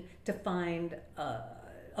need to find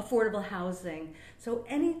affordable housing. So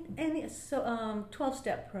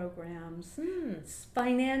 12-step programs,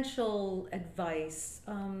 financial advice.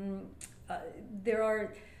 There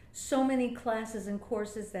are so many classes and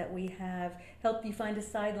courses that we have help you find a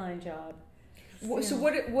sideline job. So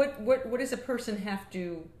what does a person have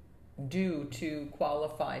to do to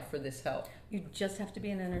qualify for this help? You just have to be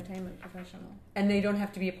an entertainment professional. And they don't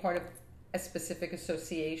have to be a part of a specific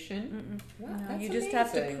association? Wow, No, you that's just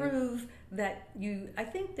have to amazing. prove that I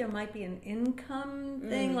think there might be an income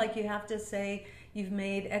thing, like you have to say you've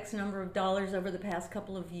made X number of dollars over the past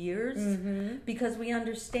couple of years, because we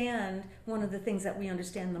understand, one of the things that we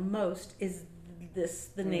understand the most is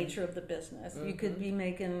the nature of the business. You could be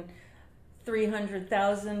making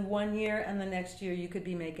 300,000 one year, and the next year you could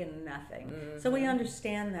be making nothing. So we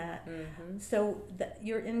understand that. So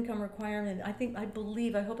your income requirement, I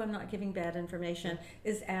believe, I hope I'm not giving bad information,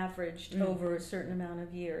 is averaged over a certain amount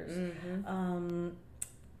of years.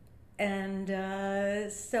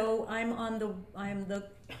 So I'm the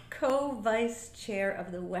co-vice chair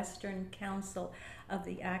of the Western Council of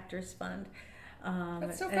the Actors Fund.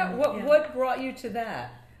 That's so fun. What brought you to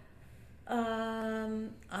that?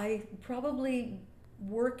 I probably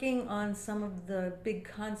working on some of the big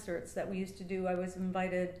concerts that we used to do. I was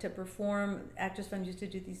invited to perform. Actors Fund used to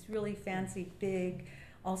do these really fancy, big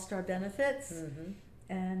all-star benefits.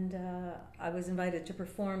 And I was invited to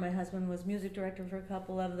perform. My husband was music director for a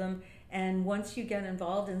couple of them. And once you get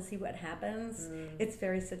involved and see what happens, it's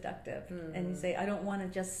very seductive. And you say, I don't want to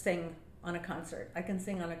just sing on a concert. I can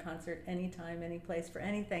sing on a concert anytime, any place, for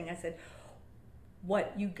anything. I said,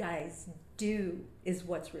 what you guys do is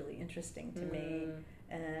what's really interesting to me.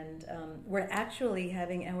 And we're actually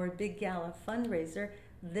having our big gala fundraiser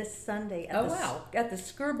this Sunday at the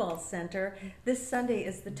Skirball Center. This Sunday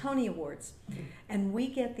is the Tony Awards, and we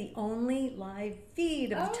get the only live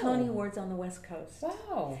feed of the Tony Awards on the West Coast.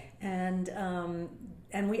 Wow! And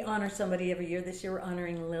we honor somebody every year. This year we're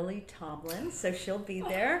honoring Lily Tomlin, so she'll be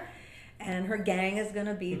there, and her gang is going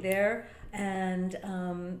to be there. And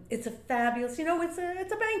it's a fabulous,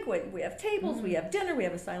 it's a banquet. We have tables, we have dinner, we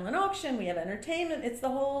have a silent auction, we have entertainment. It's the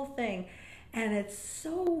whole thing. And it's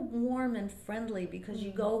so warm and friendly because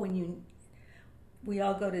you go we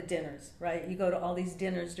all go to dinners, right? You go to all these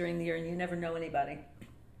dinners during the year and you never know anybody.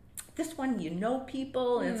 This one, you know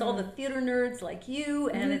people, and it's all the theater nerds like you,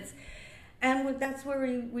 and that's where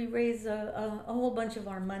we raise a whole bunch of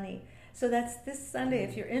our money. So that's this Sunday.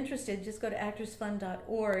 If you're interested, just go to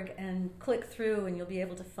actorsfund.org and click through, and you'll be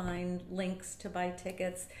able to find links to buy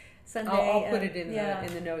tickets. Sunday. I'll put it in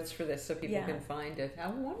the notes for this so people can find it.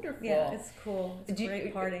 How wonderful! Yeah, it's cool. It's a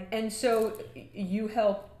great party. And so you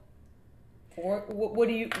help, or what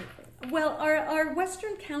do you? Well, our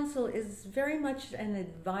Western Council is very much an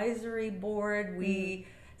advisory board. We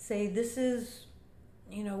say this is.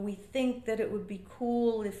 We think that it would be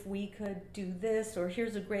cool if we could do this, or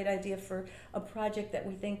here's a great idea for a project that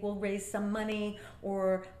we think will raise some money,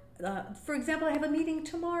 or for example, I have a meeting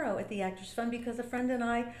tomorrow at the Actors Fund because a friend and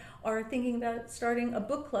I are thinking about starting a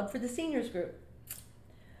book club for the seniors group.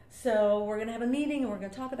 So we're going to have a meeting and we're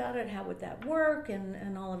going to talk about it, how would that work,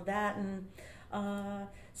 and all of that. And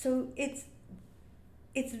so it's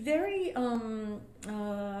very,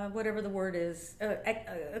 whatever the word is,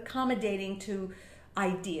 accommodating to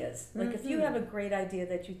ideas. Like if you have a great idea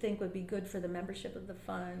that you think would be good for the membership of the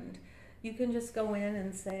fund, you can just go in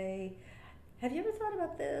and say, have you ever thought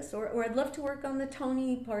about this? Or I'd love to work on the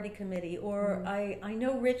Tony Party Committee, or I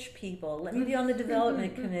know rich people, let me be on the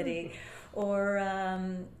development committee, or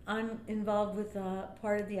I'm involved with a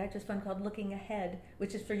part of the Actors Fund called Looking Ahead,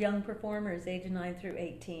 which is for young performers age 9 through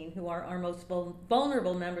 18, who are our most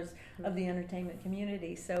vulnerable members of the entertainment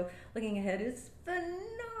community. So Looking Ahead is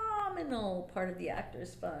phenomenal part of the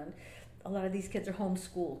Actors Fund. A lot of these kids are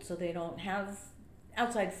homeschooled, so they don't have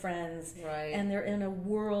outside friends, right. And they're in a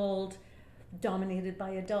world dominated by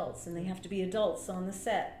adults, and they have to be adults on the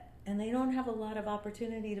set, and they don't have a lot of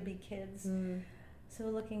opportunity to be kids. So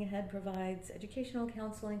Looking Ahead provides educational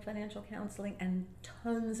counseling, financial counseling, and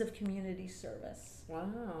tons of community service.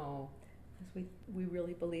 Wow. Because we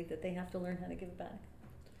really believe that they have to learn how to give back.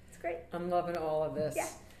 It's great. I'm loving all of this. Yeah.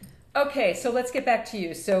 Okay, so let's get back to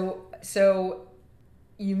you. So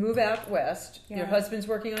you move out west. Yeah. Your husband's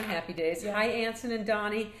working on Happy Days. Yeah. Hi, Anson and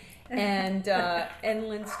Donnie, and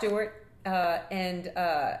Lynn Stewart.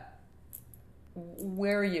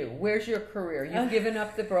 Where are you? Where's your career? You've given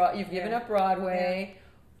up given up Broadway.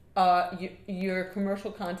 Your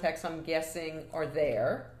commercial contacts, I'm guessing, are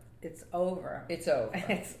there. It's over. It's over.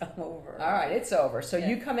 It's over. All right, it's over. So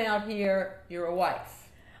you come out here. You're a wife.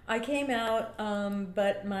 I came out,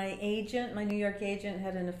 but my New York agent,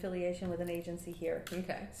 had an affiliation with an agency here.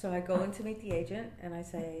 Okay. So I go in to meet the agent, and I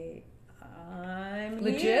say, I'm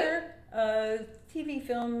Legit? here. TV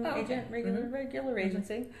film Oh, okay. agent, regular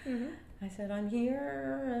agency. Mm-hmm. I said, I'm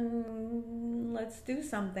here and let's do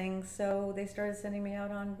something. So they started sending me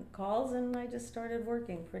out on calls and I just started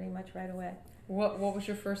working pretty much right away. What was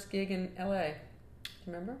your first gig in LA?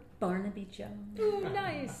 Remember? Barnaby Jones. Ooh,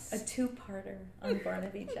 nice. A two-parter on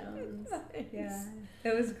Barnaby Jones. Nice. Yeah,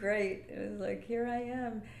 it was great. It was like, here I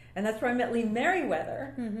am. And that's where I met Lee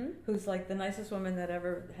Merriweather, who's like the nicest woman that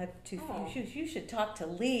ever had two shoes. You should talk to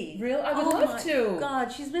Lee. Really? I would love to.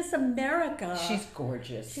 God, she's Miss America. She's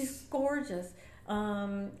gorgeous. She's gorgeous.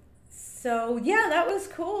 So yeah, that was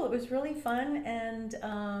cool. It was really fun, and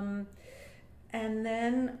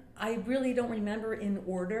then I really don't remember in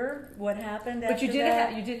order what happened. But after you did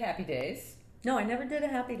that. you did Happy Days. No, I never did a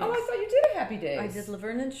Happy Days. Oh, I thought you did a Happy Days. I did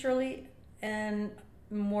Laverne and Shirley and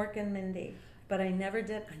Mork and Mindy. But I never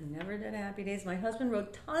did a Happy Days. My husband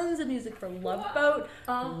wrote tons of music for Love Boat.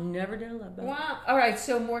 Never did a Love Boat. Wow. All right,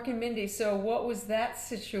 so Mork and Mindy. So what was that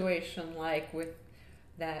situation like with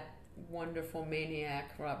that wonderful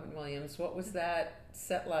maniac, Robin Williams? What was that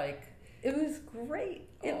set like? It was great.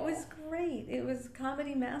 It was great. It was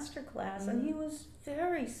comedy masterclass, and he was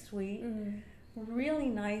very sweet, really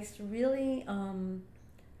nice, really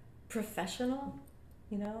professional.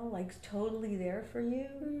 You know, like totally there for you.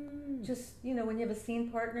 Just, you know, when you have a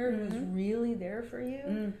scene partner who's really there for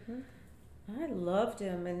you. I loved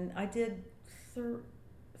him, and I did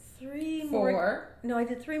three more. No, I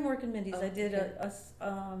did 3 Mork and Mindy's. I did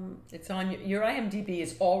It's on your IMDb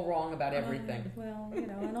is all wrong about everything. Well, you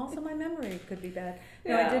know, and also my memory could be bad.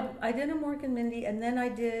 Yeah. No, I did a Mork and Mindy, and then I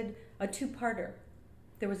did a 2-parter.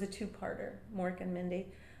 There was a 2-parter, Mork and Mindy.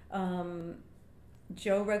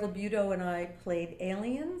 Joe Regalbuto and I played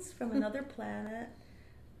aliens from another planet.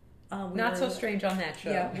 Not so strange on that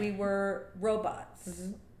show. Yeah, we were robots,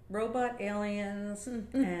 robot aliens,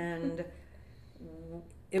 and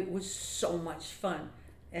it was so much fun.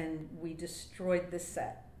 And we destroyed the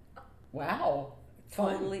set. Wow.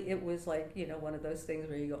 Totally, it was like, you know, one of those things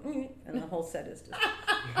where you go, and the whole set is just.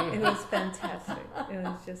 It was fantastic. It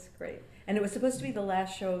was just great. And it was supposed to be the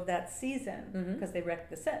last show of that season because they wrecked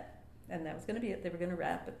the set. And that was going to be it. They were going to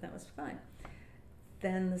wrap, but that was fine.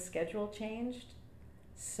 Then the schedule changed.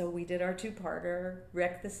 So we did our 2-parter,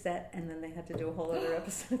 wrecked the set, and then they had to do a whole other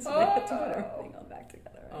episode. So they had to put everything all back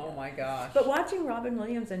together. Oh my gosh. But watching Robin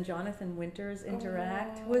Williams and Jonathan Winters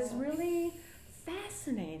interact was really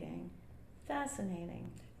fascinating.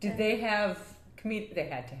 Fascinating. Did they have they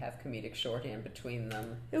had to have comedic shorthand between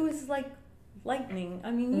them. It was like lightning.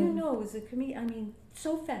 I mean, you know, it was a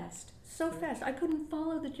so fast. So fast. I couldn't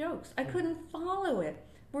follow the jokes. I couldn't follow it.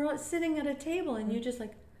 We're all sitting at a table and you're just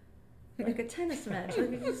like a tennis match.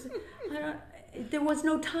 There was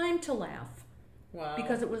no time to laugh. Wow.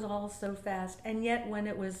 Because it was all so fast. And yet when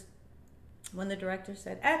the director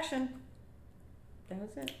said action, that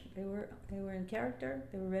was it. They were in character.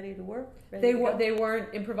 They were ready to work. They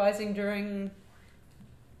weren't improvising during.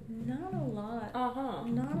 Not a lot.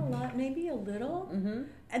 Not a lot. Maybe a little.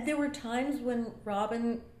 And there were times when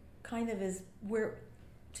Robin kind of where,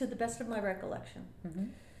 to the best of my recollection,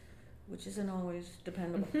 which isn't always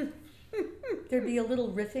dependable. There'd be a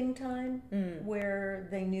little riffing time where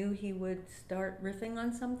they knew he would start riffing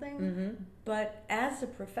on something. But as a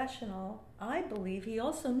professional, I believe he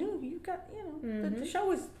also knew the show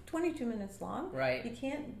was 22 minutes long. Right. You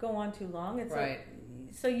can't go on too long. It's right.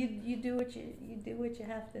 So you do what you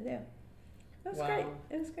have to do. It was great.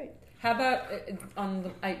 It was great. How about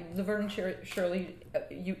on Laverne and Shirley?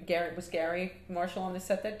 Was Gary Marshall on the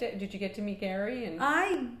set that day? Did you get to meet Gary? And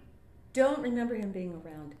I don't remember him being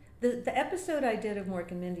around. The episode I did of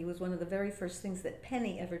Mork and Mindy was one of the very first things that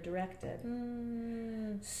Penny ever directed.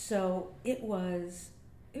 So it was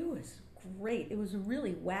great. It was a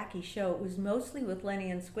really wacky show. It was mostly with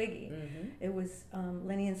Lenny and Squiggy. It was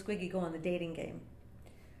Lenny and Squiggy go on the dating game.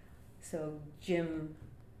 So Jim,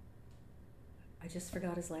 I just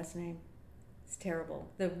forgot his last name. It's terrible.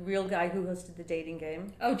 The real guy who hosted the dating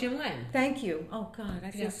game. Oh, Jim Lang. Thank you. Oh God, I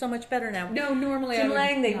feel so much better now. No, normally Jim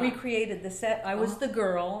Lang. They recreated the set. I was the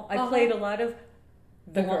girl. I played a lot of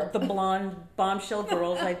the blonde bombshell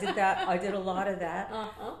girls. I did that. I did a lot of that.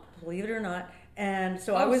 Believe it or not. And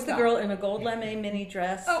so I was the girl in a gold lame mini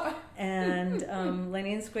dress. And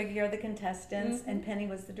Lenny and Squiggy are the contestants, and Penny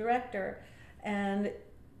was the director. And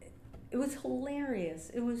it was hilarious.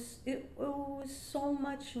 It was so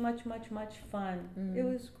much fun. It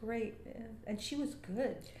was great, and she was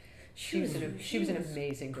good. She was an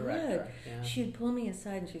amazing director. Yeah. She'd pull me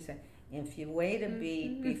aside and she'd say, "If you wait a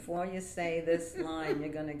beat before you say this line,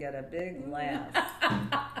 you're going to get a big laugh."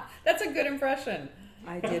 That's a good impression.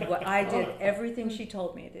 I did everything she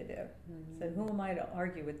told me to do. Said, who am I to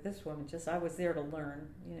argue with this woman? Just I was there to learn.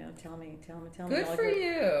 Tell me. Good all for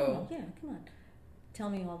you. Oh, yeah, come on. Tell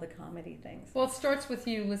me all the comedy things. Well, it starts with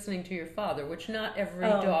you listening to your father, which not every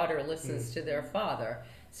daughter listens to their father.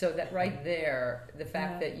 So that right there, the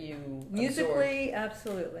fact that you musically,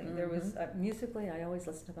 absolutely. There was musically, I always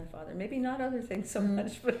listened to my father. Maybe not other things so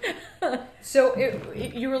much, but so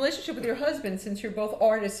your relationship with your husband, since you're both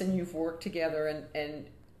artists and you've worked together, and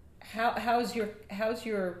how's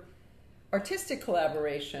your artistic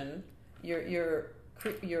collaboration? Your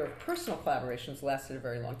personal collaborations lasted a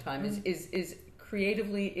very long time. Is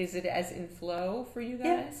creatively, is it as in flow for you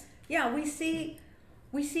guys? Yeah, we see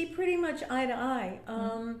pretty much eye to eye.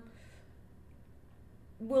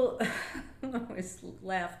 We'll I always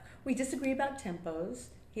laugh. We disagree about tempos.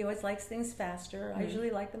 He always likes things faster. I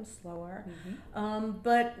usually like them slower.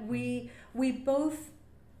 But we both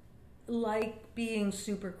like being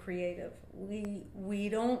super creative. We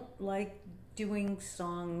don't like doing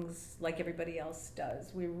songs like everybody else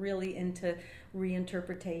does. We're really into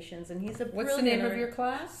reinterpretations, and he's a brilliant. What's the name of your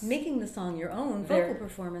class? Making the Song Your Own, vocal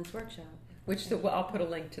performance workshop. I'll put a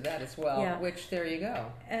link to that as well. Yeah. Which there you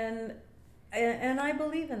go. And I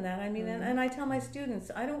believe in that. I mean, and I tell my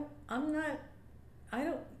students,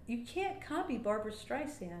 you can't copy Barbra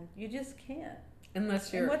Streisand. You just can't.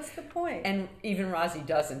 Unless you're. And what's the point? And even Rosie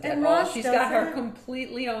doesn't and at all. Roz She's doesn't. got her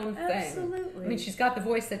completely own thing. Absolutely. I mean, she's got the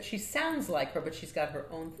voice that she sounds like her, but she's got her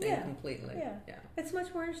own thing completely. Yeah. It's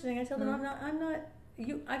much more interesting. I tell them I'm not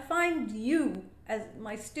you. I find you as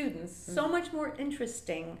my students so much more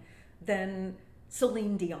interesting than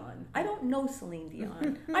Celine Dion. I don't know Celine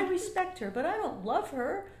Dion. I respect her, but I don't love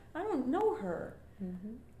her. I don't know her.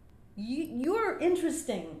 You're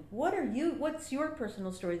interesting. What's your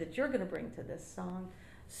personal story that you're going to bring to this song?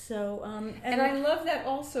 So, and I love that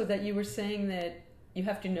also that you were saying that you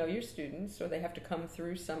have to know your students, or they have to come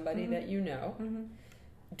through somebody that you know.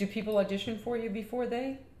 Do people audition for you before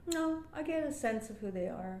they? No, I get a sense of who they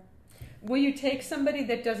are. Will you take somebody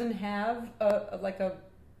that doesn't have a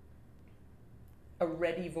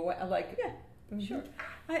ready voice? Sure.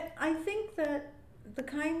 I think that the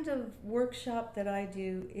kind of workshop that I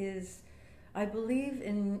do is, I believe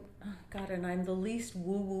in, and I'm the least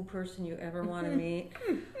woo-woo person you ever want to meet.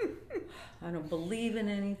 I don't believe in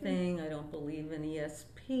anything. I don't believe in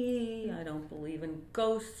ESP. I don't believe in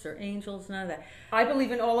ghosts or angels, none of that. I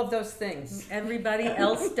believe in all of those things. Everybody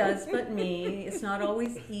else does but me. It's not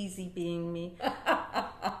always easy being me.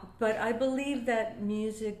 But I believe that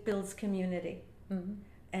music builds community.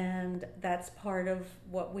 And that's part of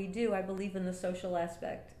what we do. I believe in the social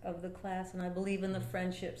aspect of the class, and I believe in the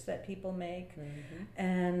friendships that people make.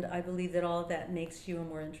 And I believe that all of that makes you a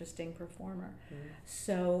more interesting performer.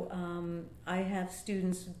 So I have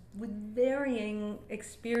students with varying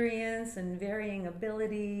experience and varying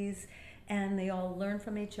abilities, and they all learn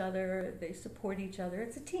from each other. They support each other.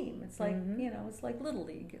 It's a team. It's like it's like Little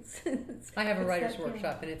League. I have a writer's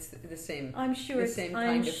workshop, and it's the same. I'm sure. The same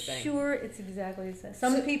kind of thing. I'm sure it's exactly the same.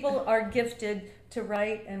 Some people are gifted to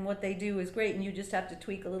write, and what they do is great, and you just have to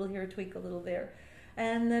tweak a little here, tweak a little there,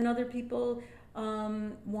 and then other people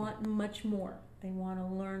want much more. They want to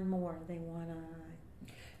learn more. They want to.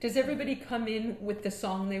 Does everybody come in with the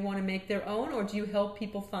song they want to make their own, or do you help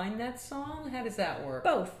people find that song? How does that work?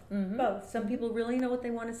 Both. Both. Some people really know what they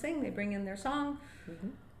want to sing. They bring in their song.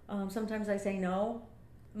 Sometimes I say no.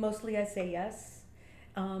 Mostly I say yes.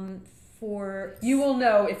 You will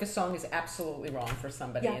know if a song is absolutely wrong for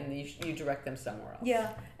somebody, and you direct them somewhere else. Yeah,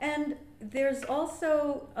 and there's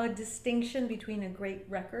also a distinction between a great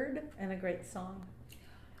record and a great song.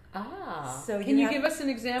 So can you give us an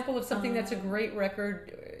example of something that's a great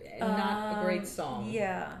record and not a great song?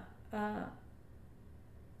 Yeah.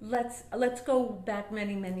 Let's go back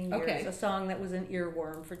many years. Okay. A song that was an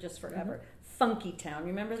earworm for just forever. Funky Town.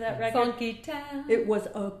 Remember that record? Funky Town. It was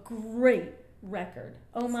a great record.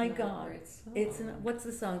 Oh my God! What's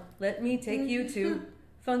the song? Let me take you to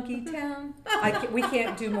Funky Town. We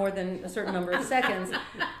can't do more than a certain number of seconds.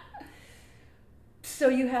 So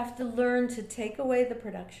you have to learn to take away the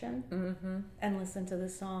production and listen to the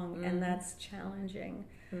song, and that's challenging.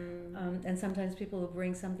 And sometimes people will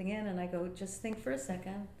bring something in, and I go, just think for a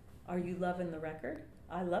second. Are you loving the record?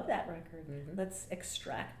 I love that record. Let's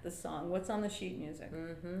extract the song. What's on the sheet music?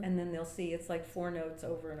 And then they'll see it's like 4 notes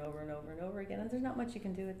over and over and over and over again, and there's not much you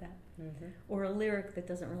can do with that. Or a lyric that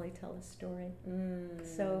doesn't really tell a story.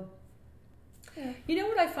 So, yeah. You know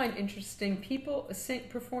what I find interesting? People,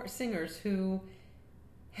 singers who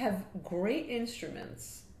have great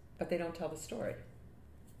instruments, but they don't tell the story.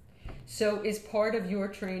 So is part of your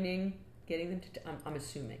training Getting them to. I'm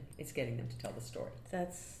assuming it's getting them to tell the story.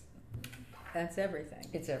 That's everything.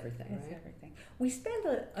 It's everything, It's right? everything. We spend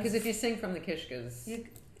Because if you sing from the Kishkas, you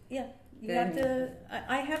then- have to.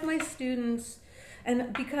 I have my students,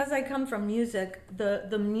 and because I come from music,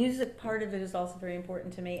 the music part of it is also very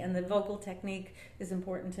important to me, and the vocal technique is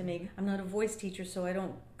important to me. I'm not a voice teacher, so I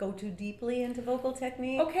don't go too deeply into vocal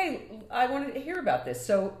technique. okay, I wanted to hear about this.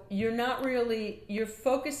 So you're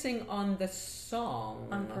focusing on the song.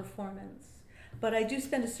 On performance. But I do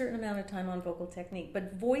spend a certain amount of time on vocal technique.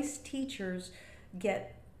 But voice teachers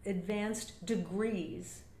get advanced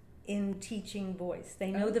degrees in teaching voice. They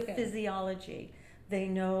know the Okay. physiology. They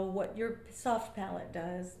know what your soft palate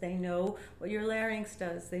does. They know what your larynx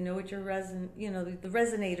does. They know what your the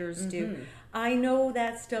resonators do. Mhm. I know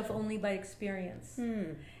that stuff only by experience.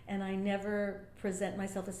 Hmm. And I never present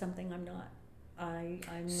myself as something I'm not.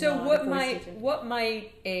 I'm So not what a voice might teacher. what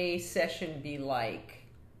might a session be like?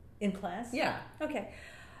 In class? Yeah, Okay.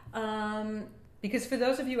 because for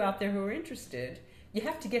those of you out there who are interested, you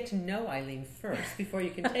have to get to know Eileen first before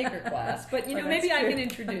you can take her class. But Well, maybe that's I true. can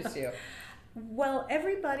introduce you. Well,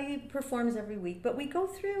 everybody performs every week, but we go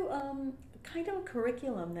through kind of a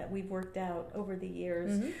curriculum that we've worked out over the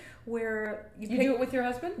years, Mhm. where You do it with your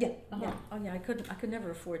husband? Yeah, Uh-huh. yeah. Oh, yeah. I could never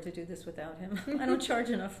afford to do this without him. I don't charge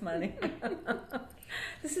enough money.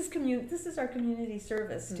 This is our community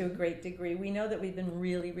service to a Mhm. great degree. We know that we've been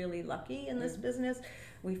really, really lucky in this Mhm. business.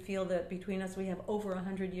 We feel that between us, we have over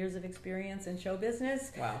 100 years of experience in show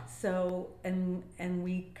business. Wow. So, and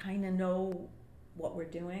we kind of know what we're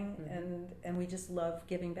doing, Mhm. and we just love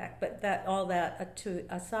giving back. But all that to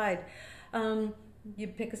aside, you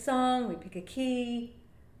pick a song, we pick a key.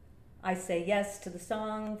 I say yes to the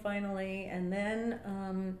song finally, and then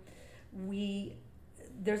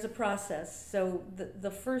there's a process. So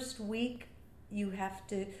the first week, you have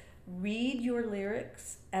to read your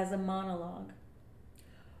lyrics as a monologue,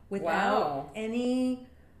 without Wow. any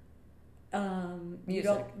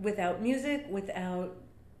Music. without music, without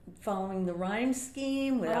following the rhyme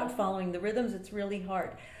scheme, without Oh. following the rhythms. It's really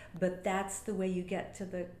hard, but that's the way you get to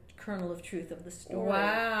the kernel of truth of the story.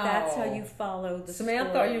 Wow. That's how you follow the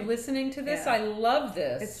Samantha, story. are you listening to this? Yeah. I love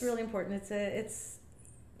this. It's really important. That's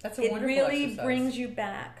a It wonderful really exercise. brings you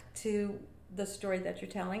back to the story that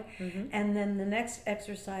you're telling. Mhm. And then the next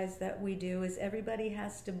exercise that we do is everybody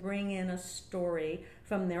has to bring in a story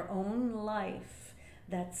from their own life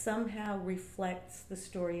that somehow reflects the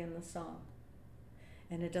story in the song.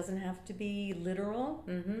 And it doesn't have to be literal.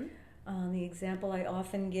 Mhm. The example I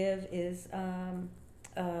often give is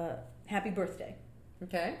Happy Birthday.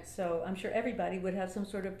 Okay. So I'm sure everybody would have some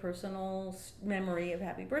sort of personal memory of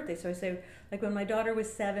happy birthday. So I say, like when my daughter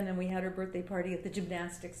was 7 and we had her birthday party at the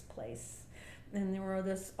gymnastics place, and there were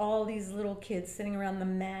all these little kids sitting around the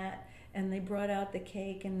mat, and they brought out the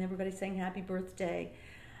cake, and everybody sang happy birthday.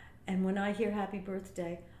 And when I hear happy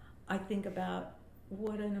birthday, I think about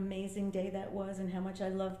what an amazing day that was, and how much I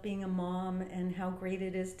love being a mom, and how great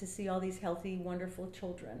it is to see all these healthy, wonderful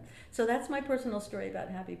children. So that's my personal story about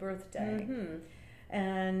happy birthday. Mhm.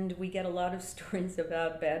 And we get a lot of stories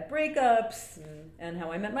about bad breakups and how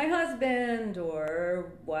I met my husband,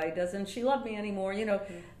 or why doesn't she love me anymore,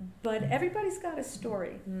 But everybody's got a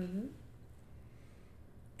story. Mhm.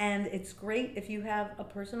 And it's great if you have a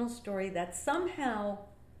personal story that somehow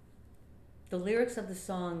the lyrics of the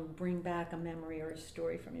song bring back a memory or a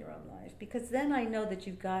story from your own life. Because then I know that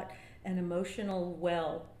you've got an emotional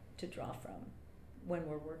well to draw from when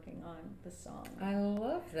we're working on the song. I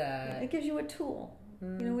love that. It gives you a tool.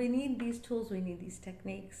 Mm. We need these tools, we need these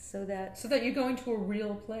techniques so that So that you're going to a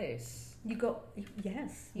real place. you go,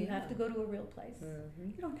 yes, you Yeah. have to go to a real place. Mhm.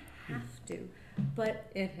 You don't have to, but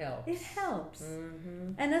It helps. it helps.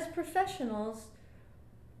 Mhm. And as professionals,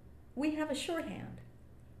 we have a shorthand,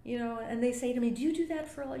 and they say to me, do you do that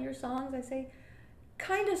for all your songs? I say,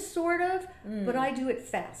 kind of, sort of, but I do it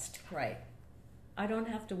fast. Right. I don't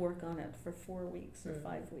have to work on it for 4 weeks or Mhm.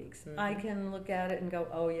 5 weeks. Mhm. I can look at it and go,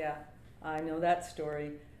 oh yeah, I know that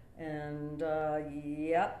story. And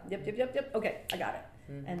yep. Okay, I got it.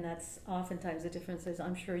 Mhm. And that's oftentimes the difference is,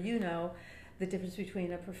 I'm sure you know, the difference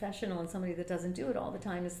between a professional and somebody that doesn't do it all the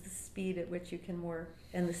time is the speed at which you can work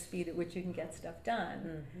and the speed at which you can get stuff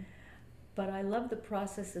done. Mhm. But I love the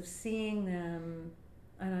process of seeing them,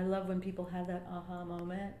 and I love when people have that aha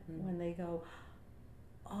moment when they go,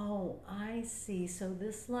 oh, I see. So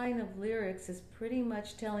this line of lyrics is pretty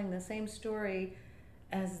much telling the same story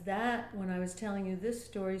as that when I was telling you this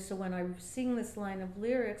story. So when I sing this line of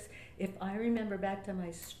lyrics, if I remember back to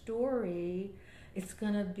my story, it's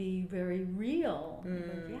going to be very real.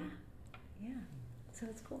 Mm. Yeah. So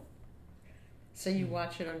it's cool. So you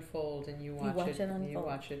watch it unfold, and you watch it unfold. You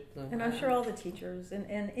watch it. And I'm sure all the teachers, and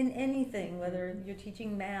in anything, whether you're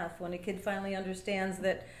teaching math, when a kid finally understands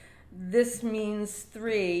that this means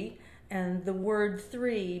 3 and the word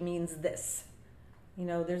 3 means this,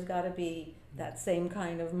 there's got to be that same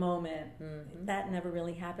kind of moment. Mm-hmm. That never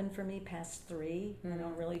really happened for me past 3. Mm-hmm. I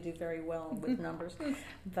don't really do very well with numbers.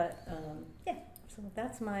 But so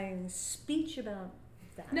that's my speech about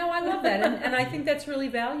that. No, I love that. And I think that's really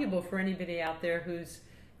valuable for anybody out there who's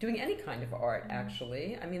doing any kind of art,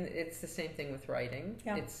 actually. I mean, it's the same thing with writing.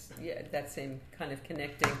 Yeah. It's that same kind of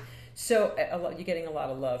connecting. So you're getting a lot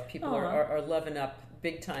of love. People are loving up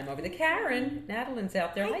big time over the Karen. Natalie's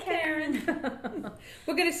out there. Hi, Karen.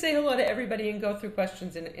 We're going to say hello to everybody and go through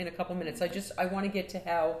questions in a couple minutes. I want to get to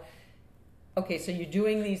how. Okay, so you're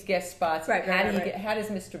doing these guest spots. Right. How does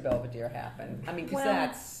Mr. Belvedere happen? I mean, because that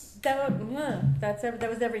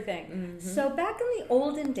was everything. Mm-hmm. So back in the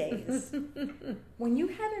olden days, when you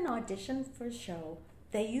had an audition for a show,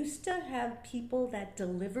 they used to have people that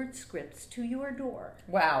delivered scripts to your door.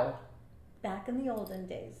 Wow. Back in the olden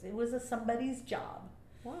days, it was somebody's job.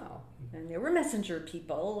 Wow. And there were messenger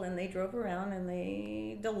people, and they drove around and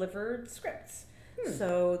they delivered scripts.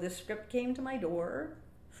 So the script came to my door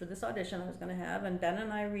for this audition I was going to have, and Ben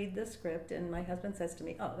and I read the script, and my husband says to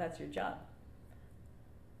me, "Oh, that's your job."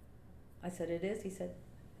 I said, "It is?" He said,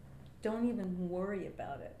 "Don't even worry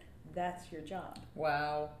about it. That's your job."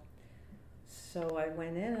 Wow. So I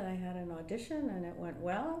went in and I had an audition, and it went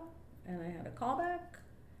well, and I had a callback,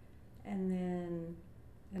 and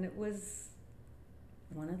it was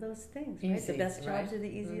one of those things, right? Easy, the best jobs right? are the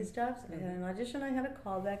easiest jobs. I had an audition, I had a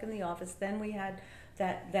callback in the office. Then we had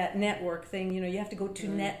that network thing, you have to go to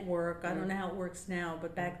network. I don't know how it works now,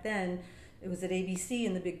 but back then it was at ABC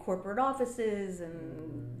in the big corporate offices,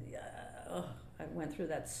 and I went through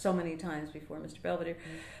that so many times before Mr. Belvedere.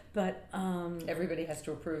 But everybody has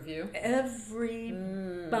to approve you. Everybody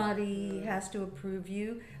has to approve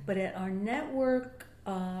you. But at our network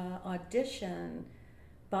audition,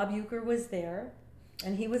 Bob Uecker was there,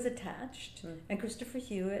 and he was attached, and Christopher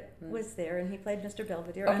Hewitt was there, and he played Mr.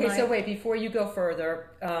 Belvedere. Okay, so wait, before you go further,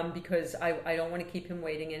 because I don't want to keep him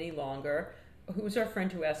waiting any longer, who's our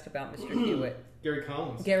friend who asked about Mr. Hewitt? Gary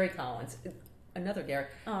Collins. Gary Collins. Another Gary.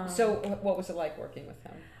 So what was it like working with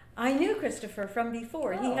him? I knew Christopher from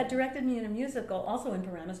before. He had directed me in a musical, also in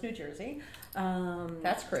Paramus, New Jersey.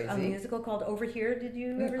 That's crazy. A musical called Over Here. Did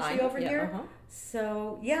you ever see Over Here? Uh-huh.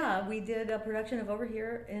 So, we did a production of Over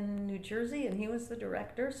Here in New Jersey, and he was the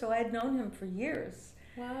director. So I had known him for years.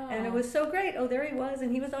 Wow. And it was so great. Oh, there he was,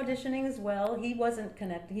 and he was auditioning as well. He wasn't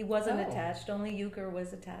connected. He wasn't attached. Only Uecker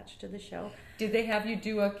was attached to the show. Did they have you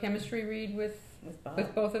do a chemistry read with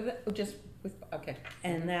both of them? Okay.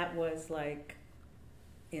 And that was like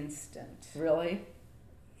instant. Really?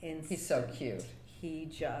 Instant. He's so cute. We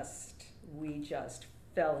just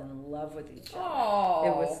fell in love with each other. Oh.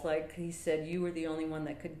 It was like he said, "You were the only one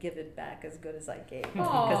that could give it back as good as I gave."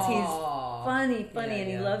 Because he's funny, and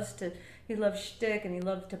he loves shtick, and he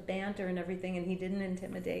loved to banter and everything, and he didn't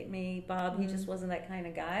intimidate me. Bob, he just wasn't that kind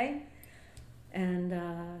of guy. And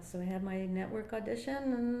so I had my network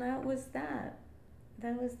audition, and that was that.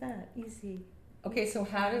 Easy. Okay, so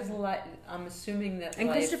how does I'm assuming that. And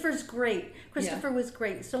Christopher's great. Christopher was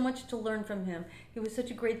great. So much to learn from him. He was such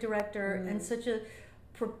a great director and such a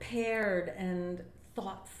prepared and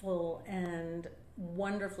thoughtful and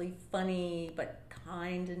wonderfully funny but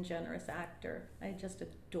kind and generous actor. I just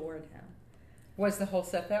adored him. Was the whole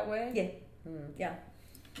set that way? Yeah.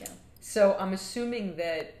 So I'm assuming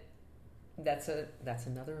that's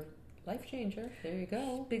another life changer. There you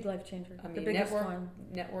go. Big life changer. I mean, the biggest one.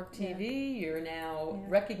 Network TV. You're now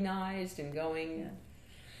recognized and going. Yeah.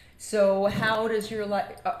 So how does your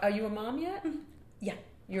life? Are you a mom yet? Yeah.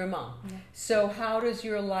 You're a mom. Yeah. So how does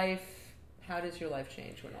your life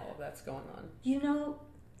change when all of that's going on?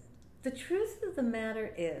 The truth of the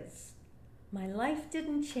matter is, my life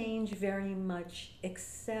didn't change very much,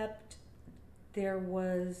 except there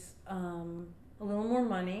was a little more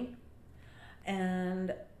money,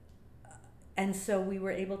 and so we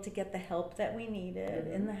were able to get the help that we needed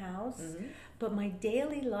in the house. Mm-hmm. But my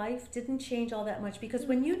daily life didn't change all that much, because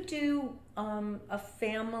when you do a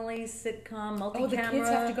family sitcom, multi-camera... the kids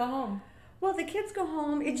have to go home. Well, the kids go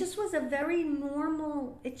home. It just was a very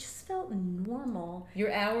normal... It just felt normal.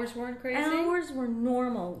 Your hours weren't crazy? Hours were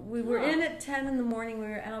normal. We were in at 10 in the morning. We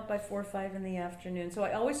were out by 4 or 5 in the afternoon. So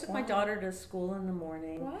I always took my daughter to school in the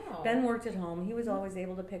morning. Wow. Ben worked at home. He was always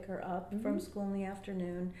able to pick her up from school in the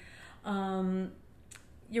afternoon.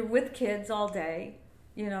 You're with kids all day.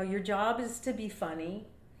 Your job is to be funny.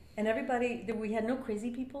 And everybody, we had no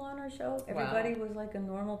crazy people on our show. Everybody was like a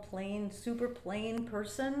normal, plain, super plain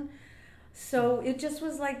person. So it just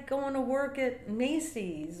was like going to work at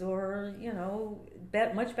Macy's or, you know,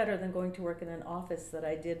 much better than going to work in an office that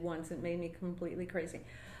I did once. It made me completely crazy.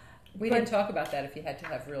 We didn't talk about that if you had to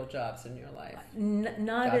have real jobs in your life.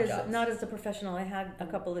 Not as a professional. I had a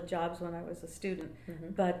couple of jobs when I was a student.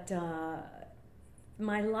 But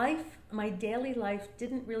my daily life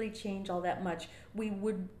didn't really change all that much. We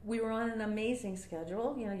were on an amazing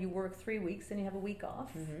schedule. You know, you work 3 weeks and you have a week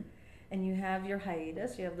off. And you have your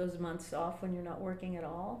hiatus. You have those months off when you're not working at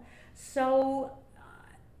all. So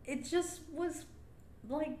it just was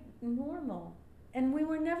like normal. And we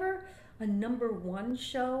were never a #1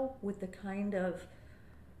 show with the kind of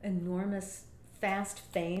enormous fast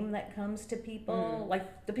fame that comes to people,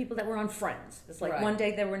 like the people that were on Friends. It's like one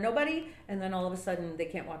day they were nobody, and then all of a sudden they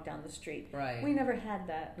can't walk down the street. Right. We never had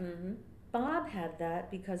that. Bob had that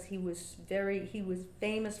because he was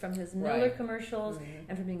famous from his Miller commercials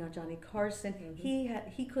and from being on Johnny Carson.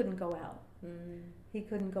 He couldn't go out. He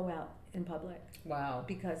couldn't go out in public. Wow.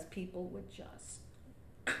 Because people would just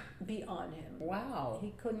be on him. Wow.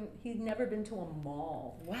 He'd never been to a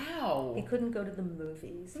mall. Wow. He couldn't go to the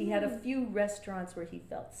movies. He had a few restaurants where he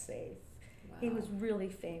felt safe. Wow. He was really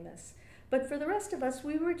famous. But for the rest of us,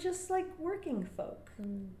 we were just like working folk.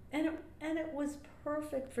 And it was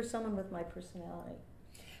perfect for someone with my personality.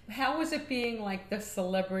 How was it being like the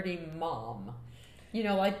celebrity mom? You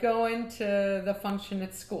know, like going to the function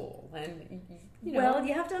at school and, you know. Well,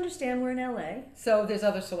 you have to understand we're in LA. So there's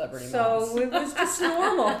other celebrity moms. So it was just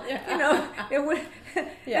normal. You know, it was,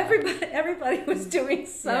 everybody was doing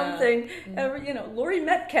something. You know, Laurie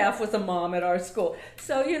Metcalf was a mom at our school.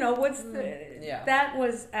 So, you know, that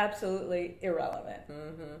was absolutely irrelevant.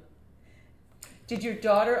 Did your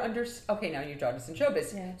daughter okay, now your daughter's in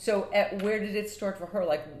showbiz. Yeah. So where did it start for her?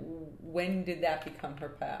 Like, when did that become her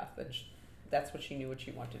path? That's what she knew what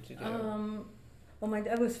she wanted to do. Well,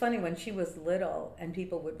 it was funny when she was little and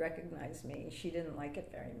people would recognize me. She didn't like it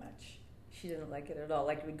very much. She didn't like it at all.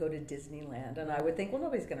 Like we'd go to Disneyland and I would think, well,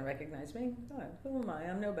 nobody's going to recognize me. Oh, who am I?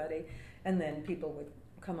 I'm nobody. And then people would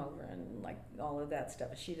come over and like all of that stuff.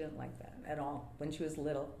 She didn't like that at all when she was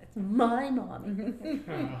little. It's my mommy,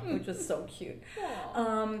 which was so cute.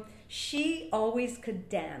 She always could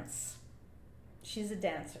dance. She's a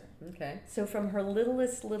dancer. Okay. So from her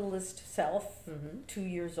littlest self, 2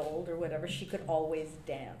 years old or whatever, she could always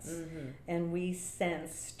dance. And we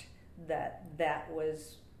sensed that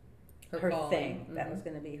was her thing. That was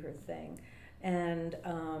going to be her thing. And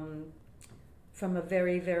from a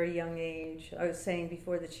very, very young age, I was saying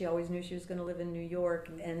before that she always knew she was going to live in New York.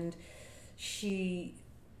 And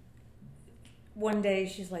one day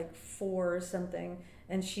she's like 4 or something,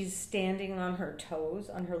 and she's standing on her toes,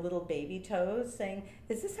 on her little baby toes, saying,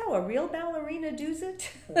 "Is this how a real ballerina does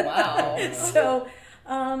it?" Wow. So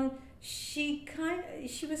she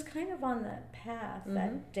was kind of on that path,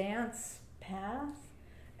 that dance path,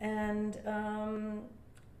 and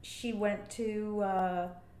she went to.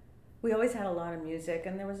 We always had a lot of music,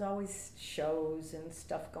 and there was always shows and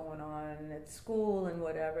stuff going on at school and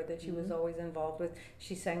whatever that she was always involved with.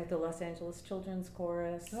 She sang with the Los Angeles Children's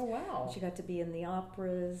Chorus. Oh, wow. She got to be in the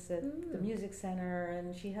operas at the Music Center,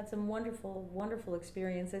 and she had some wonderful, wonderful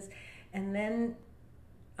experiences. And then...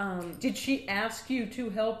 did she ask you to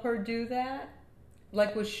help her do that?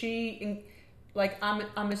 Like, was she... Like,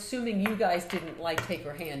 I'm assuming you guys didn't, like, take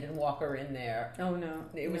her hand and walk her in there. Oh, no.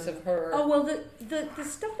 It was of her... Oh, well, the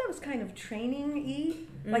stuff that was kind of training-y,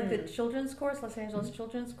 like the children's chorus, Los Angeles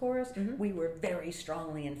Children's Chorus, we were very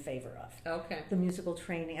strongly in favor of. Okay. The musical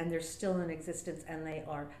training, and they're still in existence, and they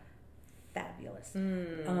are fabulous.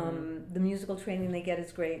 The musical training they get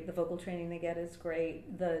is great. The vocal training they get is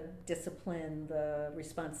great. The discipline, the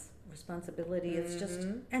responsibility, it's just...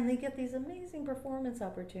 And they get these amazing performance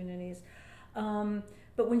opportunities.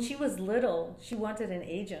 But when she was little, she wanted an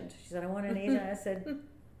agent. She said, "I want an agent." I said,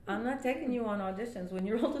 "I'm not taking you on auditions. When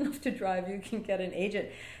you're old enough to drive, you can get an agent."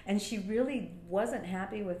 And she really wasn't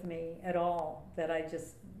happy with me at all, that I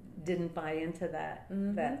just didn't buy into that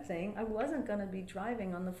thing. I wasn't going to be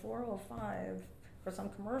driving on the 405 for some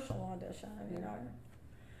commercial audition, you know.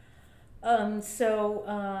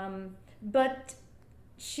 But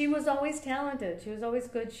she was always talented. She was always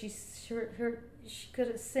good. She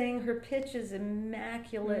could sing. Her pitch is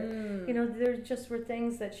immaculate. You know, there just were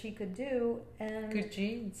things that she could do. And good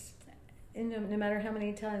genes. And no matter how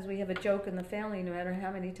many times we have a joke in the family, no matter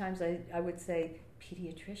how many times I would say,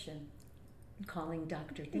 "Pediatrician, calling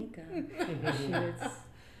Dr. Dinka." It's who she is.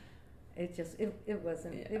 It's just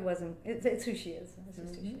who she is.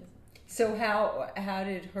 So how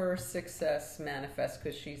did her success manifest?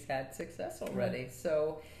 Because she's had success already.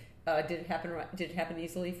 So did it happen? Did it happen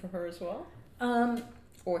easily for her as well,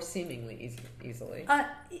 or seemingly easily?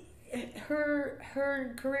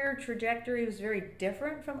 Her career trajectory was very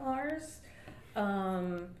different from ours.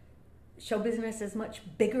 Show business is much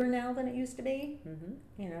bigger now than it used to be.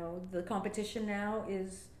 You know, the competition now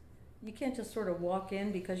is, you can't just sort of walk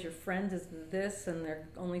in because your friend is this and they're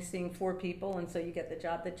only seeing 4 people and so you get the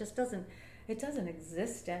job. That just doesn't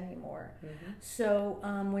exist anymore. So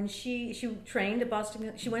when she trained at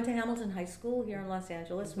Boston, she went to Hamilton High School here in Los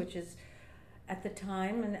Angeles, which is at the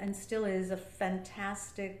time and still is a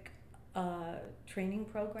fantastic training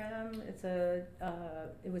program.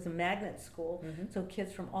 It was a magnet school, so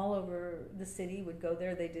kids from all over the city would go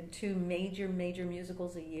there. They did 2 major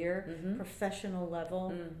musicals a year, professional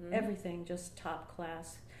level, everything just top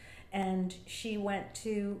class. And she went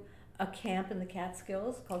to a camp in the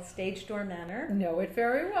Catskills called Stage Door Manor. Know it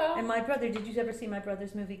very well. And my brother, did you ever see my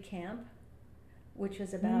brother's movie Camp? Which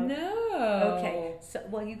was about... No. Okay, so,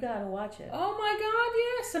 well, you gotta watch it. Oh my God,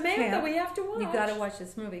 yes, Samantha, Camp. we have to watch. You gotta watch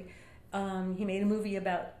this movie. He made a movie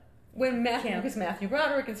about because Matthew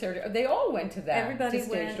Broderick and Sarah, they all went to that. Everybody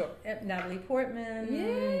went. Natalie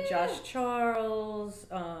Portman, Josh Charles,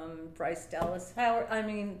 Bryce Dallas Howard. I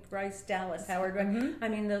mean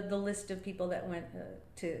the list of people that went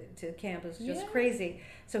to camp is just crazy.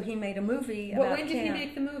 So he made a movie about when did camp. he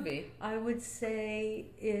make the movie? I would say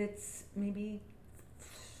it's maybe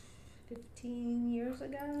 15 years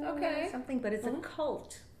ago. Okay. Or something, but it's a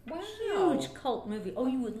cult. Wow. Huge cult movie. Oh,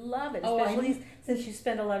 you would love it, especially since you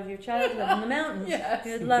spent a lot of your childhood in the mountains. Yes.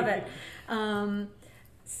 You'd love it.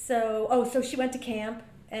 So she went to camp,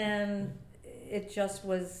 and it just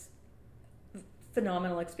was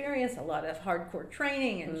phenomenal experience. A lot of hardcore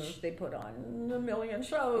training, and they put on a million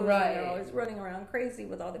shows. Right. You know, I was running around crazy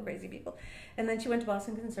with all the crazy people. And then she went to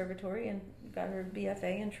Boston Conservatory and got her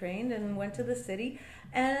BFA and trained, and went to the city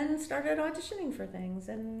and started auditioning for things,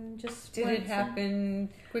 and just did it happen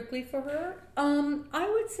quickly for her?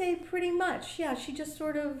 I would say pretty much. Yeah, she just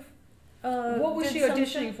sort of. What was she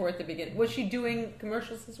auditioning for at the beginning? Was she doing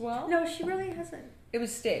commercials as well? No, she really hasn't. It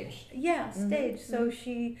was staged. Yeah, staged. So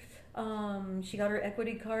she got her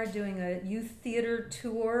equity card doing a youth theater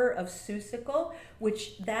tour of Seussical,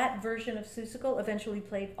 which that version of Seussical eventually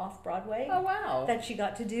played off Broadway. Oh wow! That she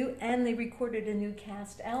got to do, and they recorded a new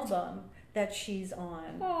cast album that she's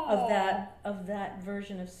on of that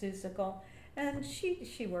version of Seussical. And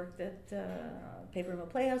she worked at Paper Mill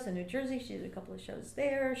Playhouse in New Jersey. She did a couple of shows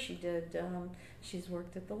there. She did. She's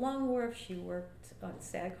worked at the Long Wharf. She worked on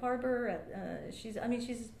Sag Harbor. She's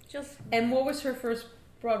just. And what was her first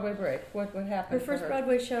Broadway break? What happened? Her first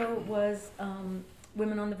Broadway show was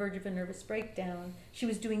Women on the Verge of a Nervous Breakdown. She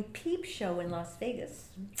was doing Peep Show in Las Vegas.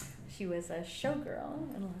 She was a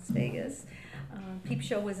showgirl in Las Vegas. Peep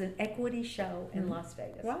Show was an equity show in Las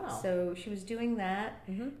Vegas. Wow. So she was doing that,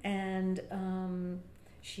 and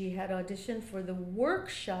she had auditioned for the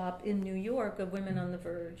workshop in New York of Women on the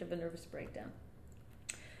Verge of a Nervous Breakdown.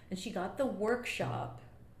 And she got the workshop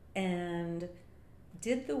and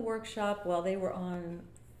did the workshop while they were on.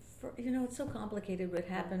 It's so complicated what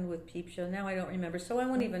happened with Peep Show. Now I don't remember, so I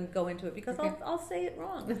won't even go into it because I'll say it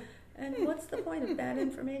wrong. And what's the point of bad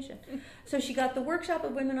information? So she got the workshop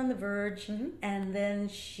of Women on the Verge, and then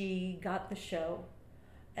she got the show.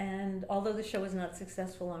 And although the show was not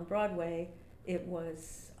successful on Broadway, it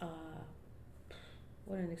was,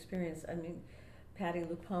 what an experience. I mean, Patti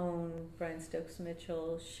LuPone, Brian Stokes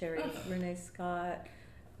Mitchell, Sherry Renee Scott,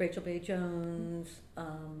 Rachel Bay Jones,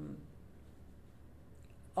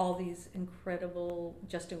 all these incredible,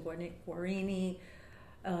 Justin Guarini.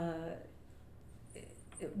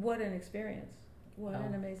 What an experience. What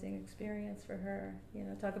an amazing experience for her.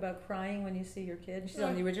 Talk about crying when you see your kid. She's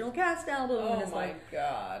on the original cast album. Oh and it's my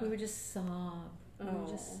God. We would just sob. We would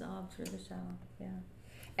just sob through the show. Yeah.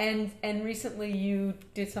 And recently you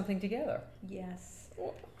did something together. Yes.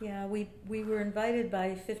 Yeah, we were invited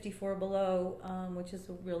by 54 Below, which is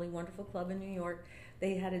a really wonderful club in New York.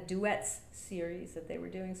 They had a duets series that they were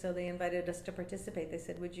doing, so they invited us to participate. They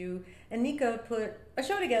said, would you and Nika put a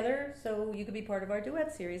show together so you could be part of our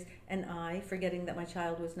duet series? And I, forgetting that my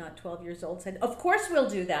child was not 12 years old, said, of course we'll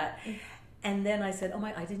do that. And then I said,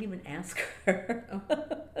 I didn't even ask her.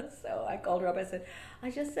 So I called her up. I said, I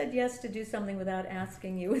just said yes to do something without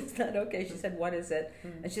asking you. Is that okay? She said, what is it?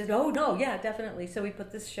 And she said, oh, no, yeah, definitely. So we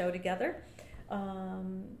put this show together.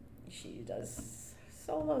 She does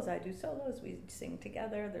solos. I do solos. We sing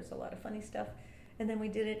together. There's a lot of funny stuff. And then we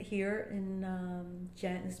did it here in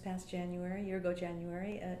this past January, a year ago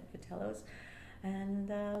January, at Vitello's. and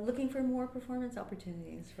looking for more performance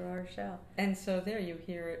opportunities for our show. And so there, you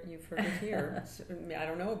hear it. You've heard it here. So, I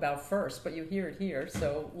don't know about first, but you hear it here.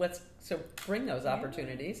 So bring those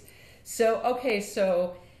opportunities. So okay,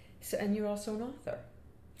 so and you're also an author.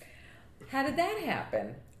 How did that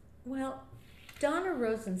happen? Well, Donna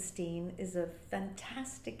Rosenstein is a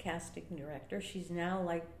fantastic casting director. She's now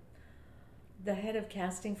like the head of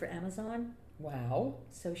casting for Amazon. Wow.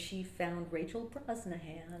 So she found Rachel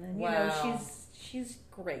Brosnahan, and Wow. she's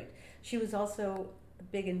great. She was also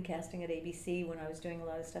big in casting at ABC when I was doing a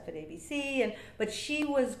lot of stuff at ABC, but she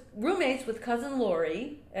was roommates with cousin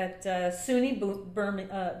Lori at SUNY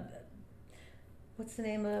Birmingham. What's the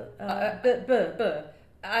name of?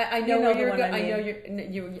 I know where you're going. I know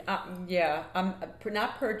you. Yeah.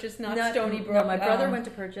 Not Purchase, not Stony Brook. No, my brother went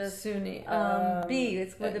to Purchase. SUNY. B.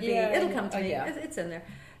 It's with a B. Yeah, It'll come to me. yeah. It's in there.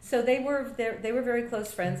 So they were there. They were very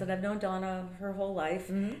close friends, and I've known Donna her whole life.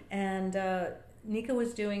 Mm-hmm. And Nika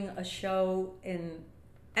was doing a show in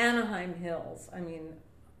Anaheim Hills. I mean,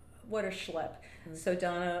 what a schlep. Mm-hmm. So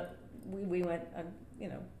Donna, we went.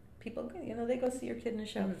 People, they go see your kid in a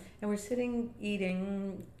show. Mm-hmm. And we're sitting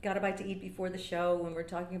eating, got a bite to eat before the show, and we're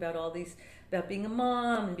talking about all these, about being a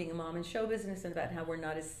mom and being a mom in show business, and about how we're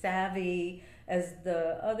not as savvy as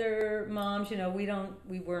the other moms.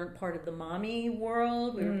 We weren't part of the mommy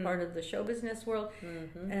world. We were part of the show business world.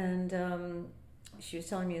 Mm-hmm. And she was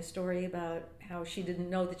telling me a story about how she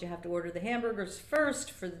didn't know that you have to order the hamburgers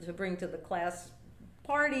first to bring to the class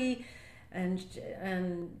party. And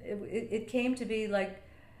it came to be like,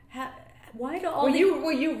 why do all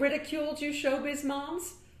were you ridiculed, you showbiz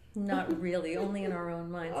moms? Not really, only in our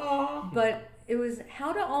own minds. Oh. But it was,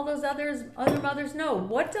 how do all those other mothers know?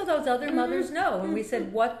 What do those other mothers know? And we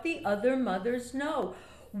said, what the other mothers know.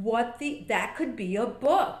 That could be a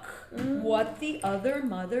book. What the other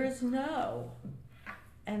mothers know.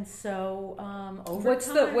 And so over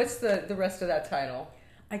time, what's the rest of that title?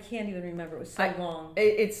 I can't even remember. It was so long.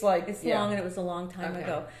 It's long, and it was a long time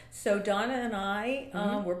ago. So Donna and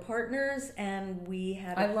I were partners, and we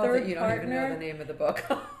had a third partner. I love that you don't even know the name of the book.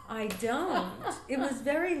 I don't. It was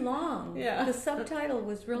very long. Yeah. The subtitle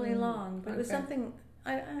was really long, but it was something.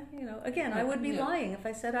 I would be lying if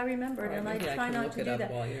I said I remembered, and I try not to do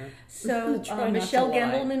that. So Michelle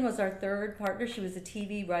Gendelman was our third partner. She was a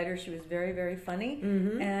TV writer. She was very, very funny,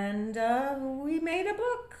 and we made a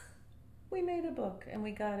book. And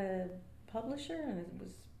we got a publisher, and it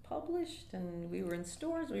was published, and we were in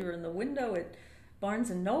stores. We were in the window at Barnes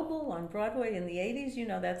 & Noble on Broadway in the 80s. You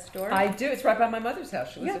know that store? I do. It's right by my mother's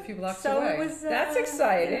house. She lives a few blocks away. It was, that's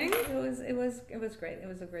exciting. It was great. It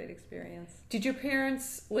was a great experience. Did your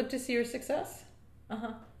parents live to see your success?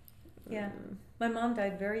 Uh-huh. Yeah. My mom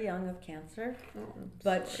died very young of cancer,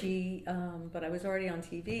 but I was already on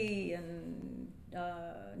TV, and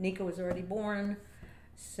Nika was already born,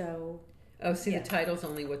 so... Oh, see, the title's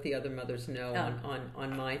only what the other mothers know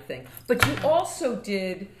on my thing. But you also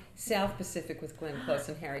did South Pacific with Glenn Close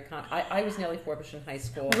and Harry Connick. I was Nellie Forbush in high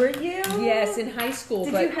school. Were you? Yes, in high school.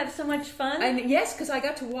 Did you have so much fun? Yes, because I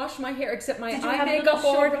got to wash my hair, except my Did you eye have makeup.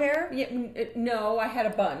 Short hair? Yeah, no, I had a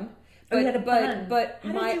bun. But, you had a bun. But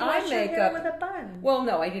how my did you eye wash makeup. Your hair with a bun? Well,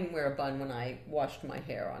 no, I didn't wear a bun when I washed my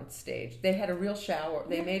hair on stage. They had a real shower.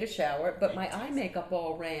 They made a shower, but my eye makeup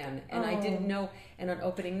all ran, and I didn't know. And on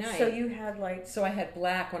opening night, so you had So I had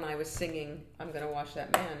black when I was singing "I'm Gonna Wash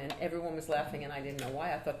That Man," and everyone was laughing, and I didn't know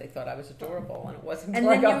why. I thought they thought I was adorable, and it wasn't. And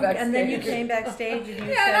then you came backstage, and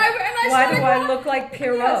you said, and "Why do I look like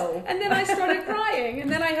Pierrot?" Yes. And then I started crying,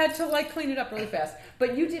 and then I had to clean it up really fast.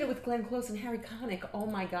 But you did it with Glenn Close and Harry Connick. Oh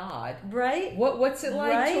my God! Right? What's it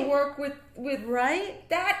like to work with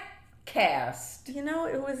that cast?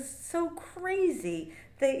 It was so crazy.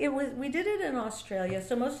 We did it in Australia,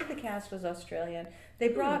 so most of the cast was Australian. They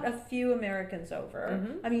brought a few Americans over.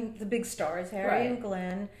 I mean, the big stars, Harry and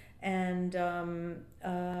Glenn, and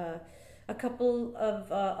a couple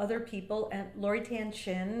of other people, and Lori Tan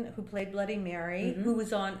Chin, who played Bloody Mary,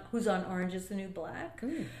 who's on Orange Is the New Black,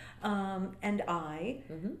 and I,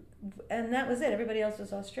 and that was it. Everybody else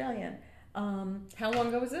was Australian. How long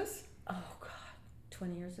ago was this? Oh God,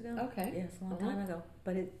 20 years ago. Okay, yes, a long time ago.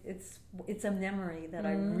 But it's a memory that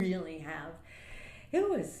I really have. It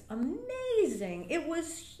was amazing. It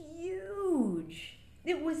was huge.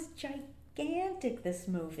 It was gigantic. This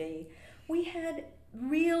movie. We had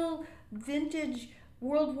real vintage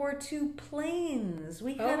World War II planes.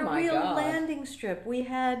 We had a real landing strip. We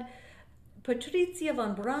had Patricia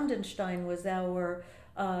von Brandenstein was our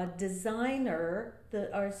designer,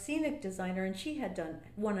 our scenic designer, and she had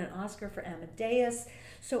won an Oscar for Amadeus.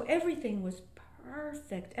 So everything was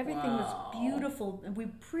perfect. Everything was beautiful. And we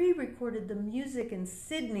pre-recorded the music in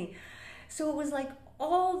Sydney. So it was like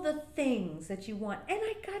all the things that you want. And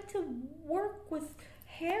I got to work with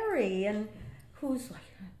Harry, and who's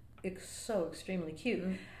like so extremely cute.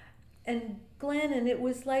 Mm-hmm. And Glenn, and it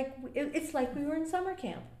was like, it's like we were in summer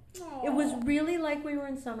camp. Aww. It was really like we were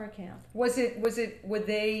in summer camp. Were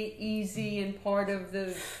they easy and part of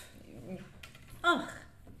the...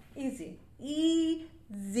 Easy.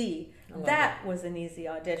 Easy. That was an easy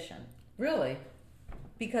audition. Really?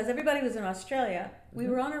 Because everybody was in Australia. We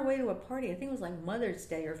were on our way to a party. I think it was like Mother's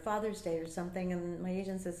Day or Father's Day or something. And my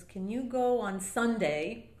agent says, can you go on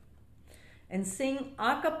Sunday and sing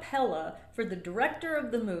a cappella for the director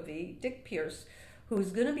of the movie, Dick Pierce,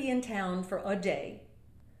 who's going to be in town for a day.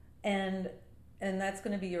 And that's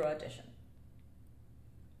going to be your audition.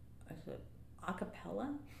 I said, a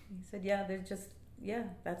cappella? He said, yeah,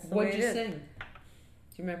 that's the way it is. What did you sing?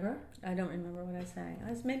 Do you remember? I don't remember what I sang.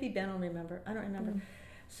 Maybe Ben will remember. I don't remember.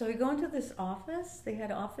 So we go into this office. They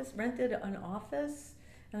had rented an office,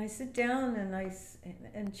 and I sit down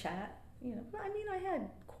and chat. You know, I mean, I had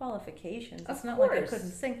qualifications. It's not like I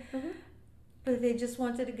couldn't sing. Mm-hmm. But they just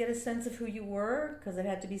wanted to get a sense of who you were, because it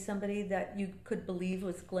had to be somebody that you could believe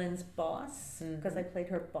was Glenn's boss, because I played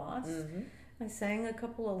her boss. Mm-hmm. I sang a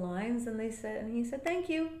couple of lines, and he said, thank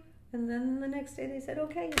you. And then the next day they said,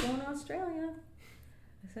 okay, you're going to Australia.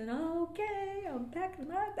 I said, okay, I'm packing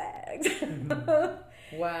my bags.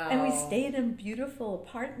 Wow. And we stayed in beautiful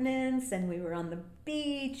apartments, and we were on the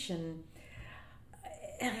beach, and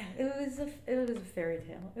it was a fairy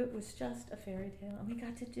tale. It was just a fairy tale. And we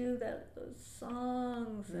got to do those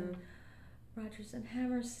songs, and Rodgers and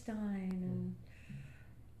Hammerstein,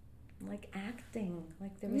 and like acting.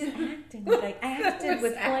 Like there was acting. Like I acted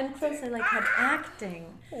with Glenn Close. I had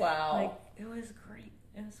acting. Wow. Like it was great.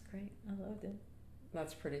 It was great. I loved it.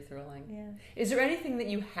 That's pretty thrilling. Yeah. Is there anything that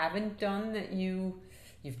you haven't done that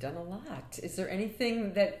you've done a lot? Is there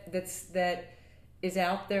anything that is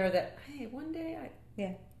out there that, hey, one day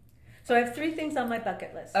Yeah. So I have 3 things on my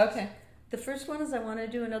bucket list. Okay. The first one is I want to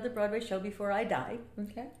do another Broadway show before I die.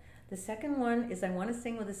 Okay. The second one is I want to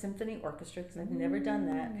sing with a symphony orchestra, because I've never done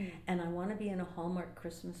that. And I want to be in a Hallmark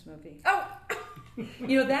Christmas movie. Oh!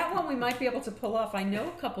 That one we might be able to pull off. I know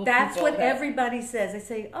a couple of That's people. That's what everybody says. They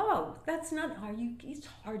say, oh, that's not... It's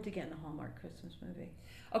hard to get in a Hallmark Christmas movie.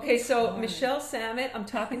 Okay, so Michelle Samet, I'm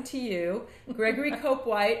talking to you. Gregory Cope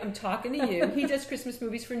White, I'm talking to you. He does Christmas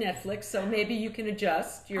movies for Netflix, so maybe you can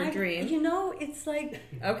adjust your dream. You know, it's like...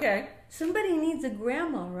 Okay. Somebody needs a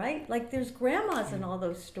grandma, right? Like there's grandmas in all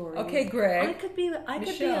those stories. Okay, Greg. I could be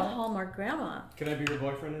a Hallmark grandma. Can I be your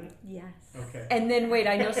boyfriend in it? Yes. Okay. And then wait,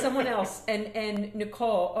 I know someone else, and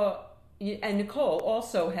Nicole,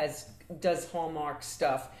 also does Hallmark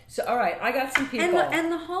stuff. So all right, I got some people.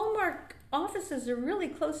 And the Hallmark offices are really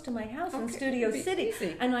close to my house in Studio City,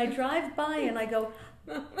 easy. And I drive by and I go.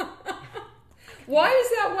 Why is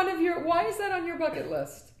that on your bucket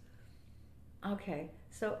list? Okay.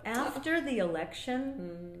 So after the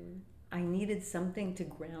election, I needed something to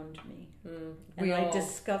ground me. And I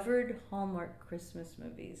discovered Hallmark Christmas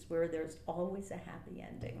movies where there's always a happy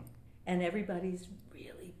ending. And everybody's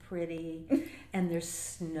really pretty. And there's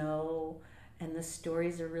snow. And the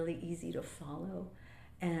stories are really easy to follow.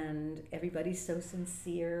 And everybody's so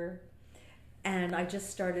sincere. And I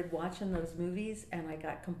just started watching those movies, and I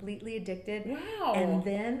got completely addicted. Wow. And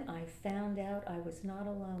then I found out I was not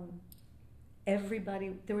alone.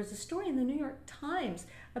 There was a story in the New York Times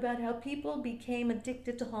about how people became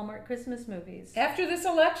addicted to Hallmark Christmas movies. After this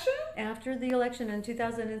election? After the election in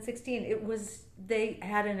 2016, they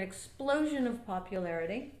had an explosion of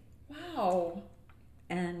popularity. Wow.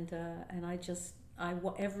 And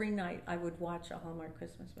every night I would watch a Hallmark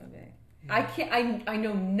Christmas movie. I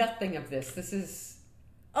know nothing of this. This is...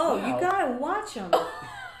 Oh, wow. You gotta watch them.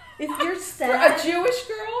 If you're sad... A Jewish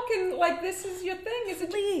girl can, this is your thing. Is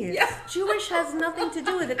it? Please. Yeah. Jewish has nothing to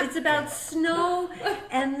do with it. It's about snow,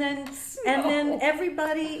 and then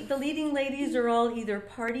everybody, the leading ladies are all either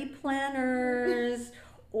party planners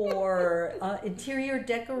or interior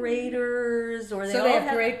decorators, or they all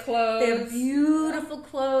have great clothes. They have beautiful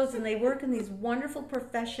clothes, and they work in these wonderful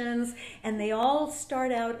professions, and they all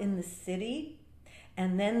start out in the city,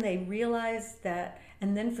 and then they realize that,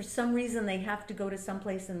 and then for some reason they have to go to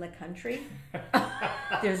someplace in the country.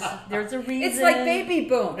 There's a reason. It's like Baby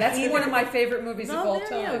Boom. That's one of my favorite movies of all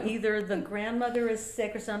time. Either the grandmother is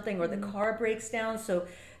sick or something, or the car breaks down, so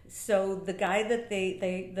the guy that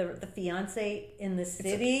the fiance in the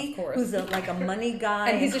city, who's like a money guy,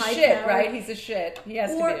 and he's a shit, right? He's a shit. He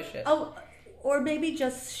has to be a shit. Or maybe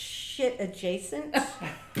just shit adjacent.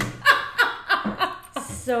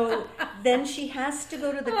 So then she has to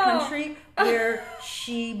go to the country where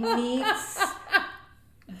she meets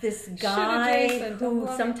this guy adjacent, who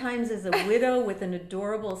love it. sometimes is a widow with an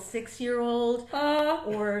adorable 6-year-old,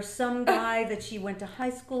 or some guy that she went to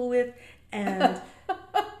high school with, and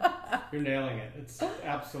You're nailing it. It's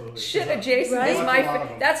absolutely shit adjacent.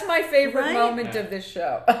 Right? That's my favorite Right? moment Yeah. of this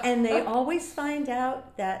show. and they always find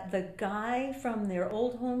out that the guy from their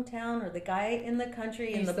old hometown or the guy in the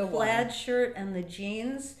country in He's the the plaid one. shirt and the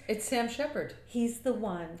jeans, It's Sam Shepard. he's the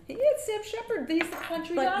one. He is Sam Shepard. He's the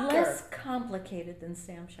country But doctor. less complicated than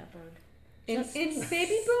Sam Shepard. In Just-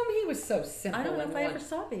 Baby Boom, he was so simple. I don't know and if I ever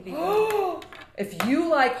wonderful. saw Baby Boom. If you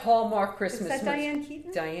like Hallmark Is Christmas that movies, Diane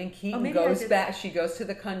Keaton? Diane Keaton maybe I goes did. back. She goes to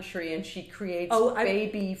the country and she creates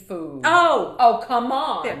baby food. Oh! Come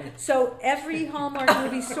on! There. So every Hallmark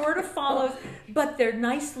movie sort of follows, but they're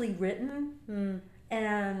nicely written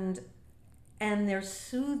and they're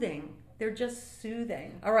soothing. They're just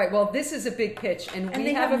soothing. All right. Well, this is a big pitch, and we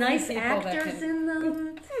they have have a few nice people actors that can. in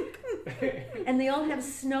them. And they all have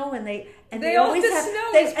snow, and they all- always the have snow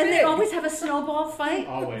they, is and they big. always have a snowball fight,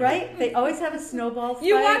 Always. right? They always have a snowball fight.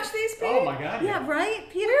 You watch these, Pete? Oh my God! Yeah, right,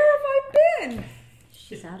 Peter. Where have I been?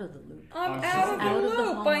 She's out of the loop. I'm I'm out so of the out of the loop.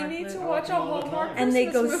 I Hallmark need to loop. watch a All the Hallmark time. And they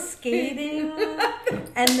go Christmas movie. skating,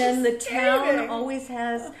 and then the town Skating. always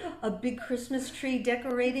has a big Christmas tree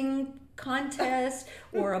decorating contest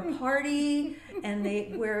or a party, and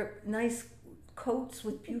they wear nice coats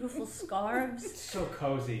with beautiful scarves. It's so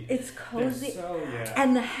cozy. It's They're cozy. So yeah.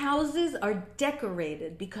 And the houses are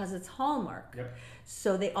decorated because it's Hallmark. Yep.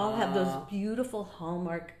 So they all have those beautiful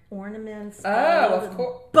Hallmark ornaments. Oh, all of the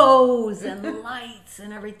course. Bows and lights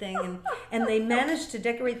and everything. And they managed to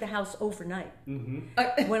decorate the house overnight.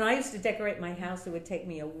 Mm-hmm. When I used to decorate my house, it would take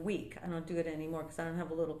me a week. I don't do it anymore because I don't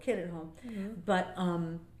have a little kid at home. But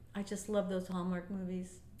I just love those Hallmark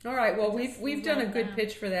movies. All right. Well, I just we've done a love good that.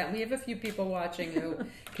 pitch for that. We have a few people watching who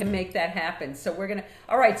can make that happen. So we're gonna.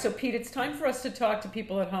 All right. So Pete, it's time for us to talk to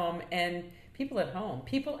people at home and people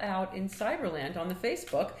out in Cyberland on the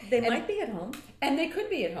Facebook. They And- might be at home. and they could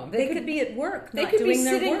be at home. They could be at work, They not could be doing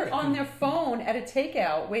their sitting work. on their phone at a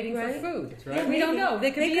takeout waiting Right. for food. That's right. We don't know.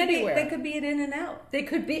 They could be anywhere. They could be at In-N-Out. They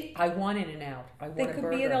could be. I want In-N-Out. I want They a could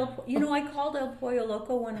burger. be at I called El Pollo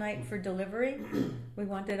Loco one night for delivery. We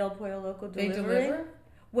wanted El Pollo Loco They delivery. deliver.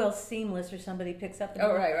 Well, Seamless or somebody picks up.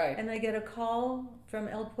 Oh, right. And I get a call from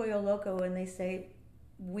El Pollo Loco, and they say,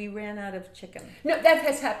 "We ran out of chicken." No, that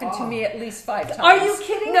has happened to me at least 5 times. Are you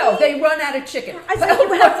kidding No, me? they run out of chicken. I said,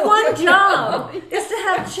 "You have one job, is to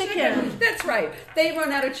have chicken." That's right. They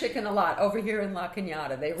run out of chicken a lot over here in La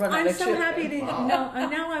Cañada. They run out I'm of so chicken. happy to Wow. no.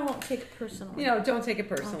 Now I won't take it personally. You know, don't take it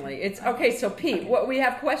personally. It's okay. So Pete, what we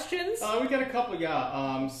have questions? We got a couple.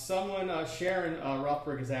 Yeah. Someone, Sharon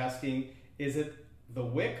Rothberg is asking, is it the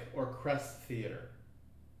Wick or Crest Theater?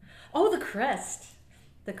 Oh, the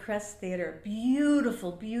Crest Theater,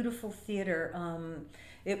 beautiful, beautiful theater.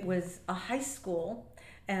 It was a high school,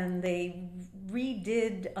 and they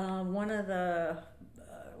redid one of the,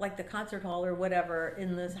 like the concert hall or whatever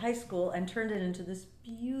in this high school, and turned it into this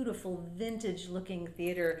beautiful vintage-looking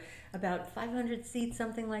theater, about 500 seats,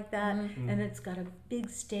 something like that. And it's got a big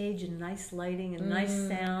stage and nice lighting and nice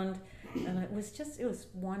sound, and it was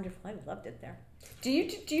wonderful. I loved it there. Do you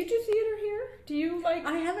do theater here? Do you like?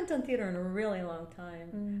 I haven't done theater in a really long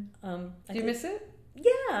time. Do you miss it?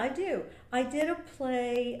 Yeah, I do. I did a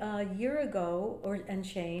play a year ago and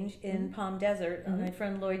change in Palm Desert. My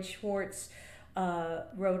friend Lloyd Schwartz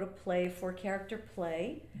wrote a play for Character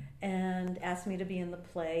Play and asked me to be in the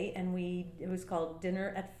play. And it was called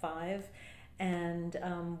Dinner at 5. And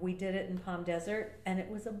we did it in Palm Desert, and it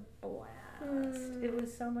was a blast. It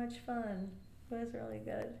was so much fun. It was really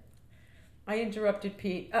good. I interrupted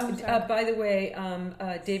Pete. sorry. By the way,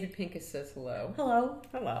 David Pincus says hello. Hello.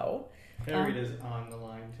 Hello. Harriet is on the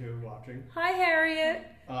line too, watching. Hi, Harriet.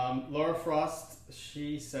 Laura Frost,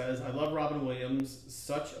 she says, I love Robin Williams,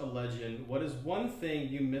 such a legend. What is one thing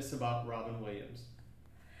you miss about Robin Williams?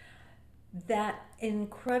 That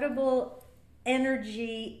incredible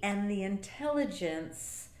energy and the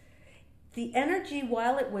intelligence. The energy,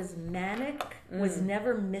 while it was manic, was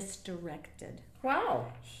never misdirected.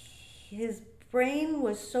 Wow. His brain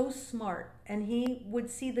was so smart, and he would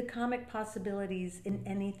see the comic possibilities in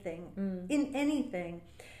anything.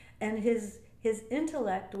 And his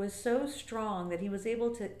intellect was so strong that he was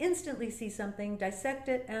able to instantly see something, dissect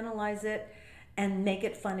it, analyze it, and make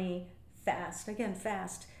it funny fast. Again,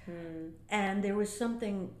 fast. And there was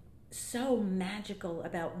something so magical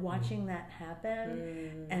about watching that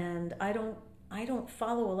happen. And I don't I don't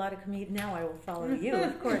follow a lot of comedians. Now I will follow you,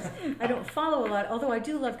 of course. I don't follow a lot, although I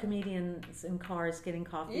do love comedians in cars getting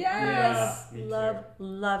coffee. Yes! Me too.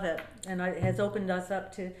 Love it. And it has opened us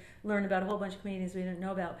up to learn about a whole bunch of comedians we didn't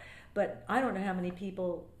know about. But I don't know how many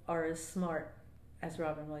people are as smart as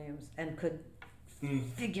Robin Williams and could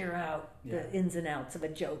figure out the ins and outs of a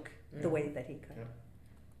joke the way that he could. Yep.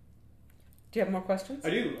 Do you have more questions? I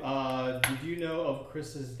do. Did you know of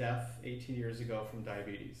Chris's death 18 years ago from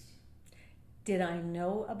diabetes? Did I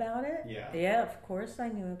know about it? Yeah. Yeah, of course I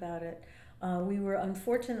knew about it. We were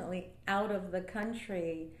unfortunately out of the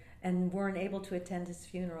country and weren't able to attend his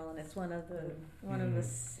funeral, and it's one of the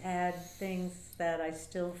sad things that I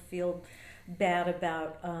still feel bad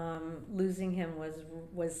about. Losing him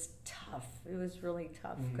was tough. It was really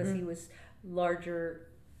tough because he was larger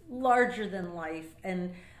than life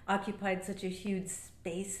and occupied such a huge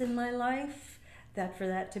space in my life that for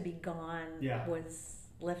that to be gone was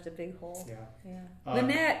left a big hole. Yeah.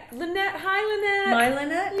 Lynette. Hi, Lynette. My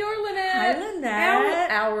Lynette? Your Lynette. Hi,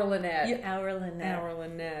 Lynette. Our Lynette. Our Lynette. Our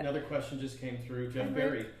Lynette. Another question just came through. Jeff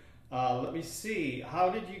Berry. Let me see. How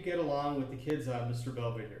did you get along with the kids on Mr.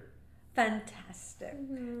 Belvedere? Fantastic.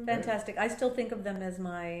 Fantastic. I still think of them as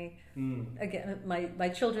my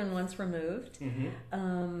children once removed.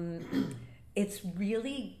 It's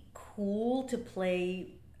really cool to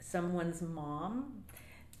play someone's mom,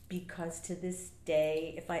 because to this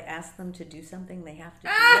day, if I ask them to do something, they have to do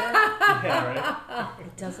it. Yeah, right.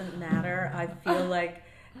 It doesn't matter. I feel like,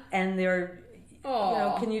 and they're,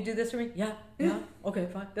 can you do this for me? Yeah, okay,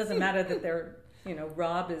 fine. Doesn't matter that they're,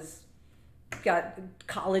 Rob has got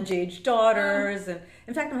college-age daughters, and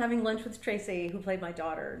in fact, I'm having lunch with Tracy, who played my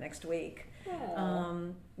daughter, next week. I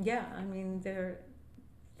mean, they're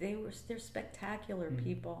spectacular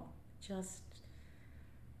people, just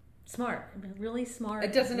smart, really smart.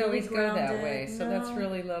 It doesn't really always grounded. go that way, so that's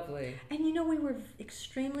really lovely. And we were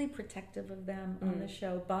extremely protective of them on the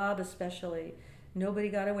show. Bob especially. Nobody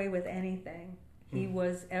got away with anything. He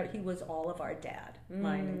was all of our dad,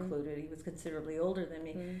 mine included. He was considerably older than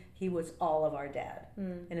me. He was all of our dad.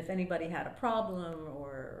 And if anybody had a problem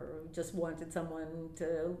or just wanted someone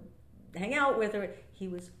to hang out with, he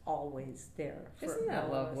was always there. Isn't that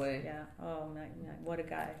lovely? Yeah. Oh my, what a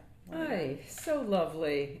guy. Hi, so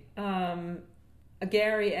lovely.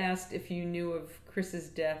 Gary asked if you knew of Chris's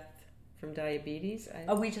death from diabetes.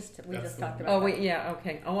 We just talked about that. Oh, wait, yeah,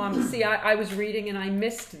 okay. See, I was reading and I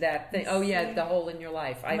missed that thing. Oh, yeah, the hole in your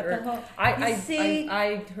life. I heard.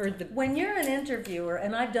 I heard the. When you're an interviewer,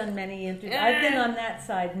 and I've done many interviews, I've been on that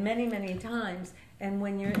side many, many times. And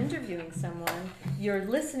when you're interviewing someone, you're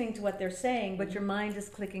listening to what they're saying, but your mind is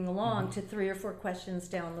clicking along to 3 or 4 questions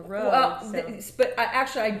down the road. But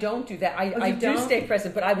actually, I don't do that. I do stay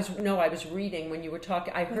present. But I was reading when you were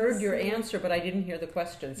talking. I heard your answer, but I didn't hear the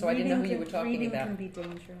question, so I didn't know who you were talking about. Reading can be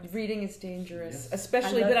dangerous. Reading is dangerous, Yes.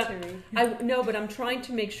 especially. I love to read. But I'm trying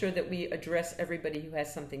to make sure that we address everybody who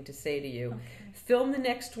has something to say to you. Okay. Film the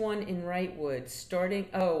next one in Wrightwood, starting.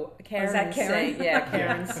 Karen. Is that Karen? Saying, yeah,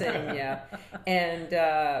 Karen Singh, yeah,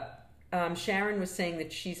 and Sharon was saying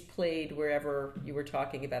that she's played wherever you were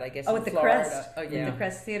talking about. I guess in at the Florida. Crest. Oh, yeah. The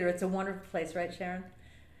Crest Theater. It's a wonderful place, right, Sharon?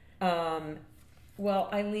 Well,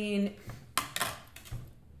 Eileen,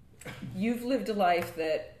 you've lived a life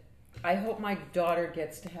that I hope my daughter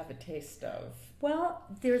gets to have a taste of. Well,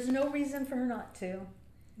 there's no reason for her not to.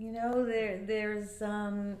 There's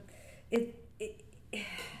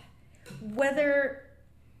whether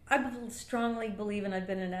I strongly believe, and I've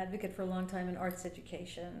been an advocate for a long time in arts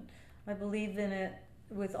education. I believe in it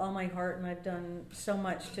with all my heart, and I've done so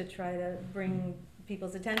much to try to bring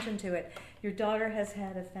people's attention to it. Your daughter has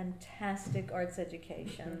had a fantastic arts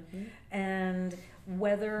education, and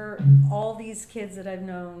whether all these kids that I've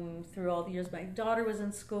known through all the years my daughter was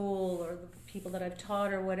in school, or the people that I've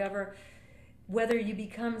taught or whatever, whether you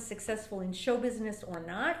become successful in show business or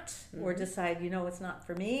not, or decide, it's not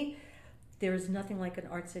for me, there is nothing like an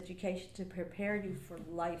arts education to prepare you for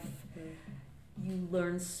life. You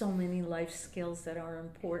learn so many life skills that are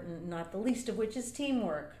important, not the least of which is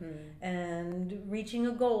teamwork and reaching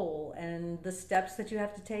a goal and the steps that you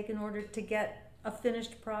have to take in order to get a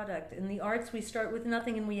finished product. In the arts, we start with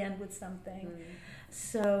nothing and we end with something.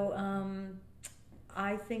 So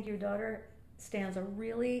I think your daughter stands a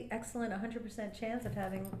really excellent 100% chance of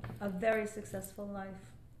having a very successful life.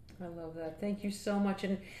 I love that. Thank you so much.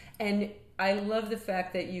 And I love the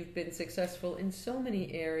fact that you've been successful in so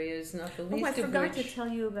many areas, not the least of which... I forgot to tell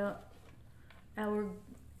you about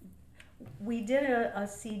we did a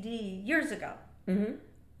CD years ago,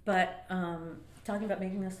 but talking about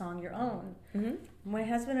making a song your own. Mm-hmm. My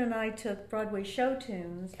husband and I took Broadway show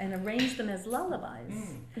tunes and arranged them as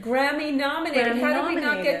lullabies. Grammy nominated. How did we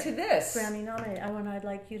not get to this? Grammy nominated. I'd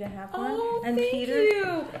like you to have one. Oh, and thank Peter,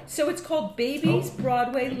 you. So it's called Babies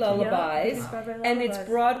Broadway Lullabies, Babies Broadway and it's Lullabies.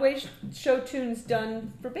 Broadway show tunes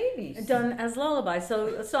done for babies. Done as lullabies. So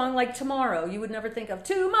a song like Tomorrow, you would never think of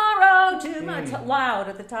Tomorrow, loud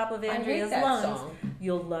at the top of Andrea's that lungs. song.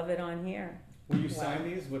 You'll love it on here. Will you sign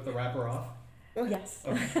these with the wrapper off? Yes.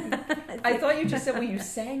 I thought you just said, well, you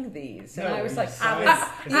sang these. And No, I was you like, sang- I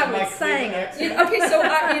Is that was my saying clear it. accent? Okay, so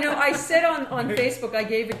I said on Facebook, I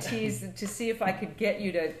gave a tease to see if I could get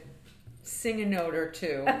you to sing a note or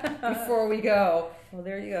two before we go. Well,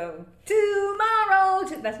 there you go. Tomorrow.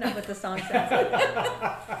 That's not what the song says.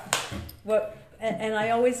 And I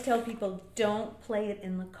always tell people, don't play it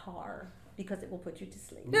in the car because it will put you to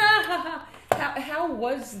sleep. How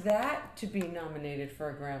was that to be nominated for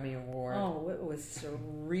a Grammy Award? Oh, it was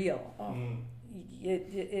surreal. Oh. Mm.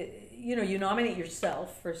 You nominate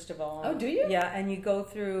yourself first of all. Oh, do you? Yeah, and you go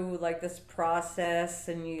through like this process,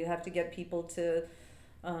 and you have to get people to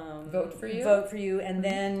Vote for you? Vote for you, and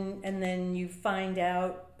then you find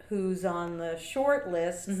out who's on the short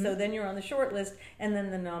list. So then you're on the short list, and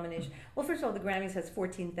then the nomination. Well, first of all, the Grammys has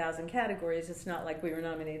 14,000 categories. It's not like we were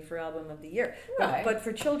nominated for Album of the Year, Right. but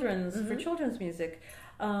for children's music,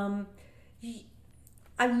 I've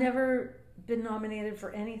never been nominated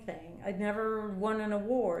for anything. I'd never won an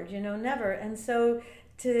award, never. And so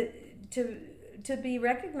to be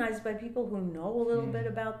recognized by people who know a little bit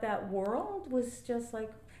about that world was just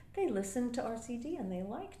like, they listened to our CD and they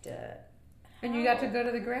liked it. And you got to go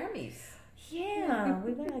to the Grammys. Yeah,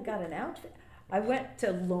 I got an outfit. I went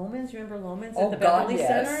to Loman's. Remember Loman's Oh, at the God, Beverly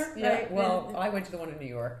yes. Center? Yeah. Right? Well, I went to the one in New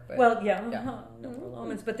York. But Well, yeah, Yeah. no more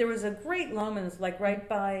Loman's, but there was a great Loman's like right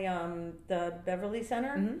by the Beverly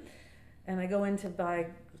Center, and I go in to buy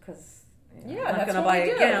because Yeah, I'm not that's going to what buy we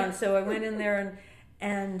a do. gown, so I went in there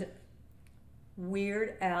and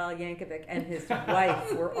Weird Al Yankovic and his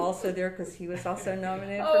wife were also there because he was also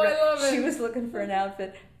nominated. Oh, for I love it. She was looking for an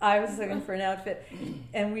outfit. I was looking for an outfit,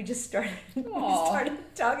 and we just started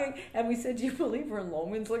talking. And we said, "Do you believe we're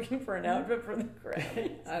Loman's looking for an outfit for the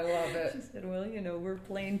Grammys?" I love it. She said, "Well, we're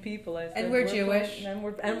plain people." I said, And we're Jewish. plain, and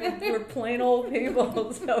we're plain old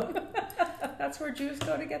people. So That's where Jews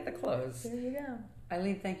go to get the clothes. there you go.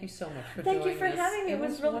 Eileen, thank you so much for Thank doing you for this. having me. It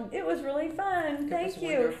was really fun. It Thank was you,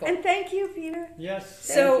 wonderful. and thank you, Peter. Yes.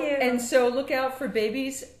 Thank you. So look out for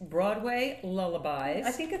Babies Broadway Lullabies.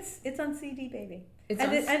 I think it's on CD, baby. It's and,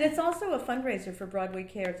 on and it's also a fundraiser for Broadway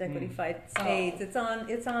Cares Equity Fights AIDS. It's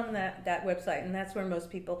on that website, and that's where most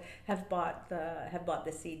people have bought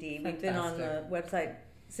the CD. We've been on the website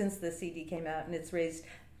since the CD came out, and it's raised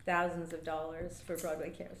thousands of dollars for Broadway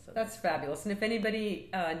Cares. So That's fabulous. And if anybody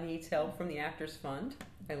needs help from the Actors Fund,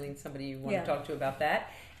 Eileen, somebody you want Yeah. to talk to about that.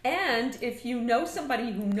 And if you know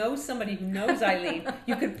somebody who knows somebody who knows Eileen,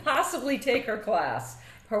 you could possibly take her class,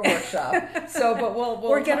 her workshop. So, but we'll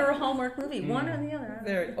or get her a Hallmark movie, one or the other.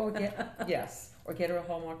 There, or get her a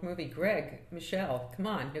Hallmark movie. Greg, Michelle, come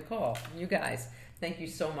on, Nicole, you guys. Thank you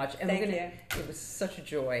so much. And Thank It was such a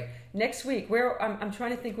joy. Next week, I'm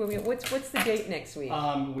trying to think what's the date next week?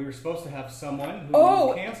 We were supposed to have someone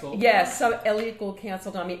who canceled. Yes, so Elliot Gould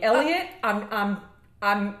canceled on me. Elliot,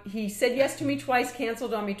 he said yes to me twice,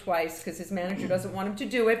 canceled on me twice because his manager doesn't want him to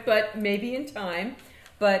do it, but maybe in time.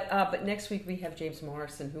 But next week we have James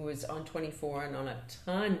Morrison, who is on 24 and on a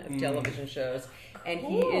ton of television shows, and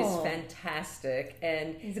he is fantastic.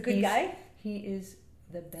 And He's a good guy? He is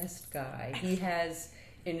the best guy. He has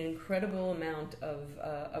an incredible amount of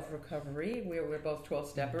recovery. We're both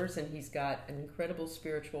 12-steppers, and he's got an incredible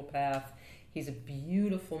spiritual path. He's a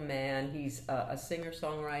beautiful man. He's a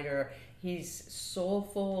singer-songwriter. He's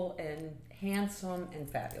soulful and handsome and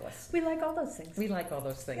fabulous. We like all those things. We like all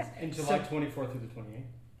those things. Yeah. In July 24th through the 28th.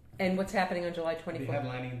 And what's happening on July I'll be 24th?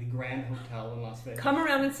 headlining the Grand Hotel in Las Vegas. Come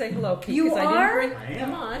around and say hello, Pete. You 'cause are? I didn't I bring.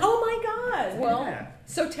 am. Come on. Oh my God! Well, Yeah.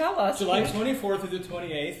 so tell us. July 24th through the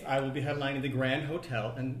 28th, I will be headlining the Grand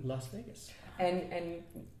Hotel in Las Vegas. And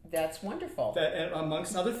that's wonderful. And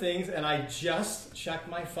amongst other things, and I just checked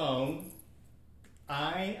my phone,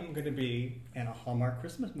 I am going to be in a Hallmark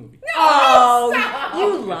Christmas movie. Oh, stop!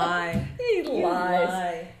 you lie. He You lies.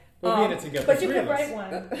 lie. We'll be in it together. But you three could of us. write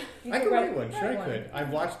one. You I could could write one. Sure, I one. could. I've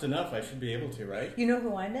watched enough. I should be able to, right? You know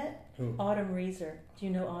who I met? Who? Autumn Reeser. Do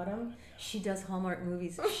you know Autumn? She does Hallmark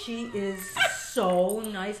movies. She is so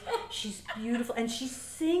nice. She's beautiful, and she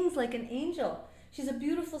sings like an angel. She's a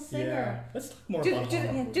beautiful singer. Yeah. Let's talk more about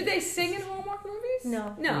Hallmark. Do they sing in Hallmark movies?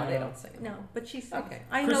 No. No, No. they don't sing. No, but she sings. Okay.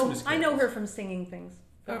 I Christmas know her carols. from singing things.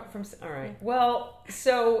 Oh, all right. Well,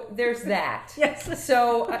 so there's that. Yes.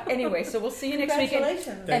 So anyway, so we'll see you next week.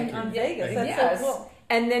 Congratulations on Vegas. That's Yes. so cool.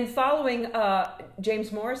 And then following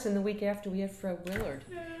James Morrison, the week after, we have Fred Willard.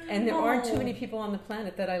 And there aren't too many people on the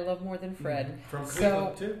planet that I love more than Fred. From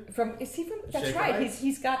Cleveland, too. Is he from? That's Shaker right. Heights.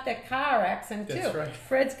 He's got that car accent too. That's right.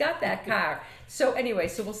 Fred's got that car. So anyway,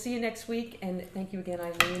 so we'll see you next week. And thank you again,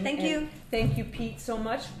 Eileen. Thank And you. Thank you, Pete, so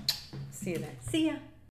much. See you then. See ya.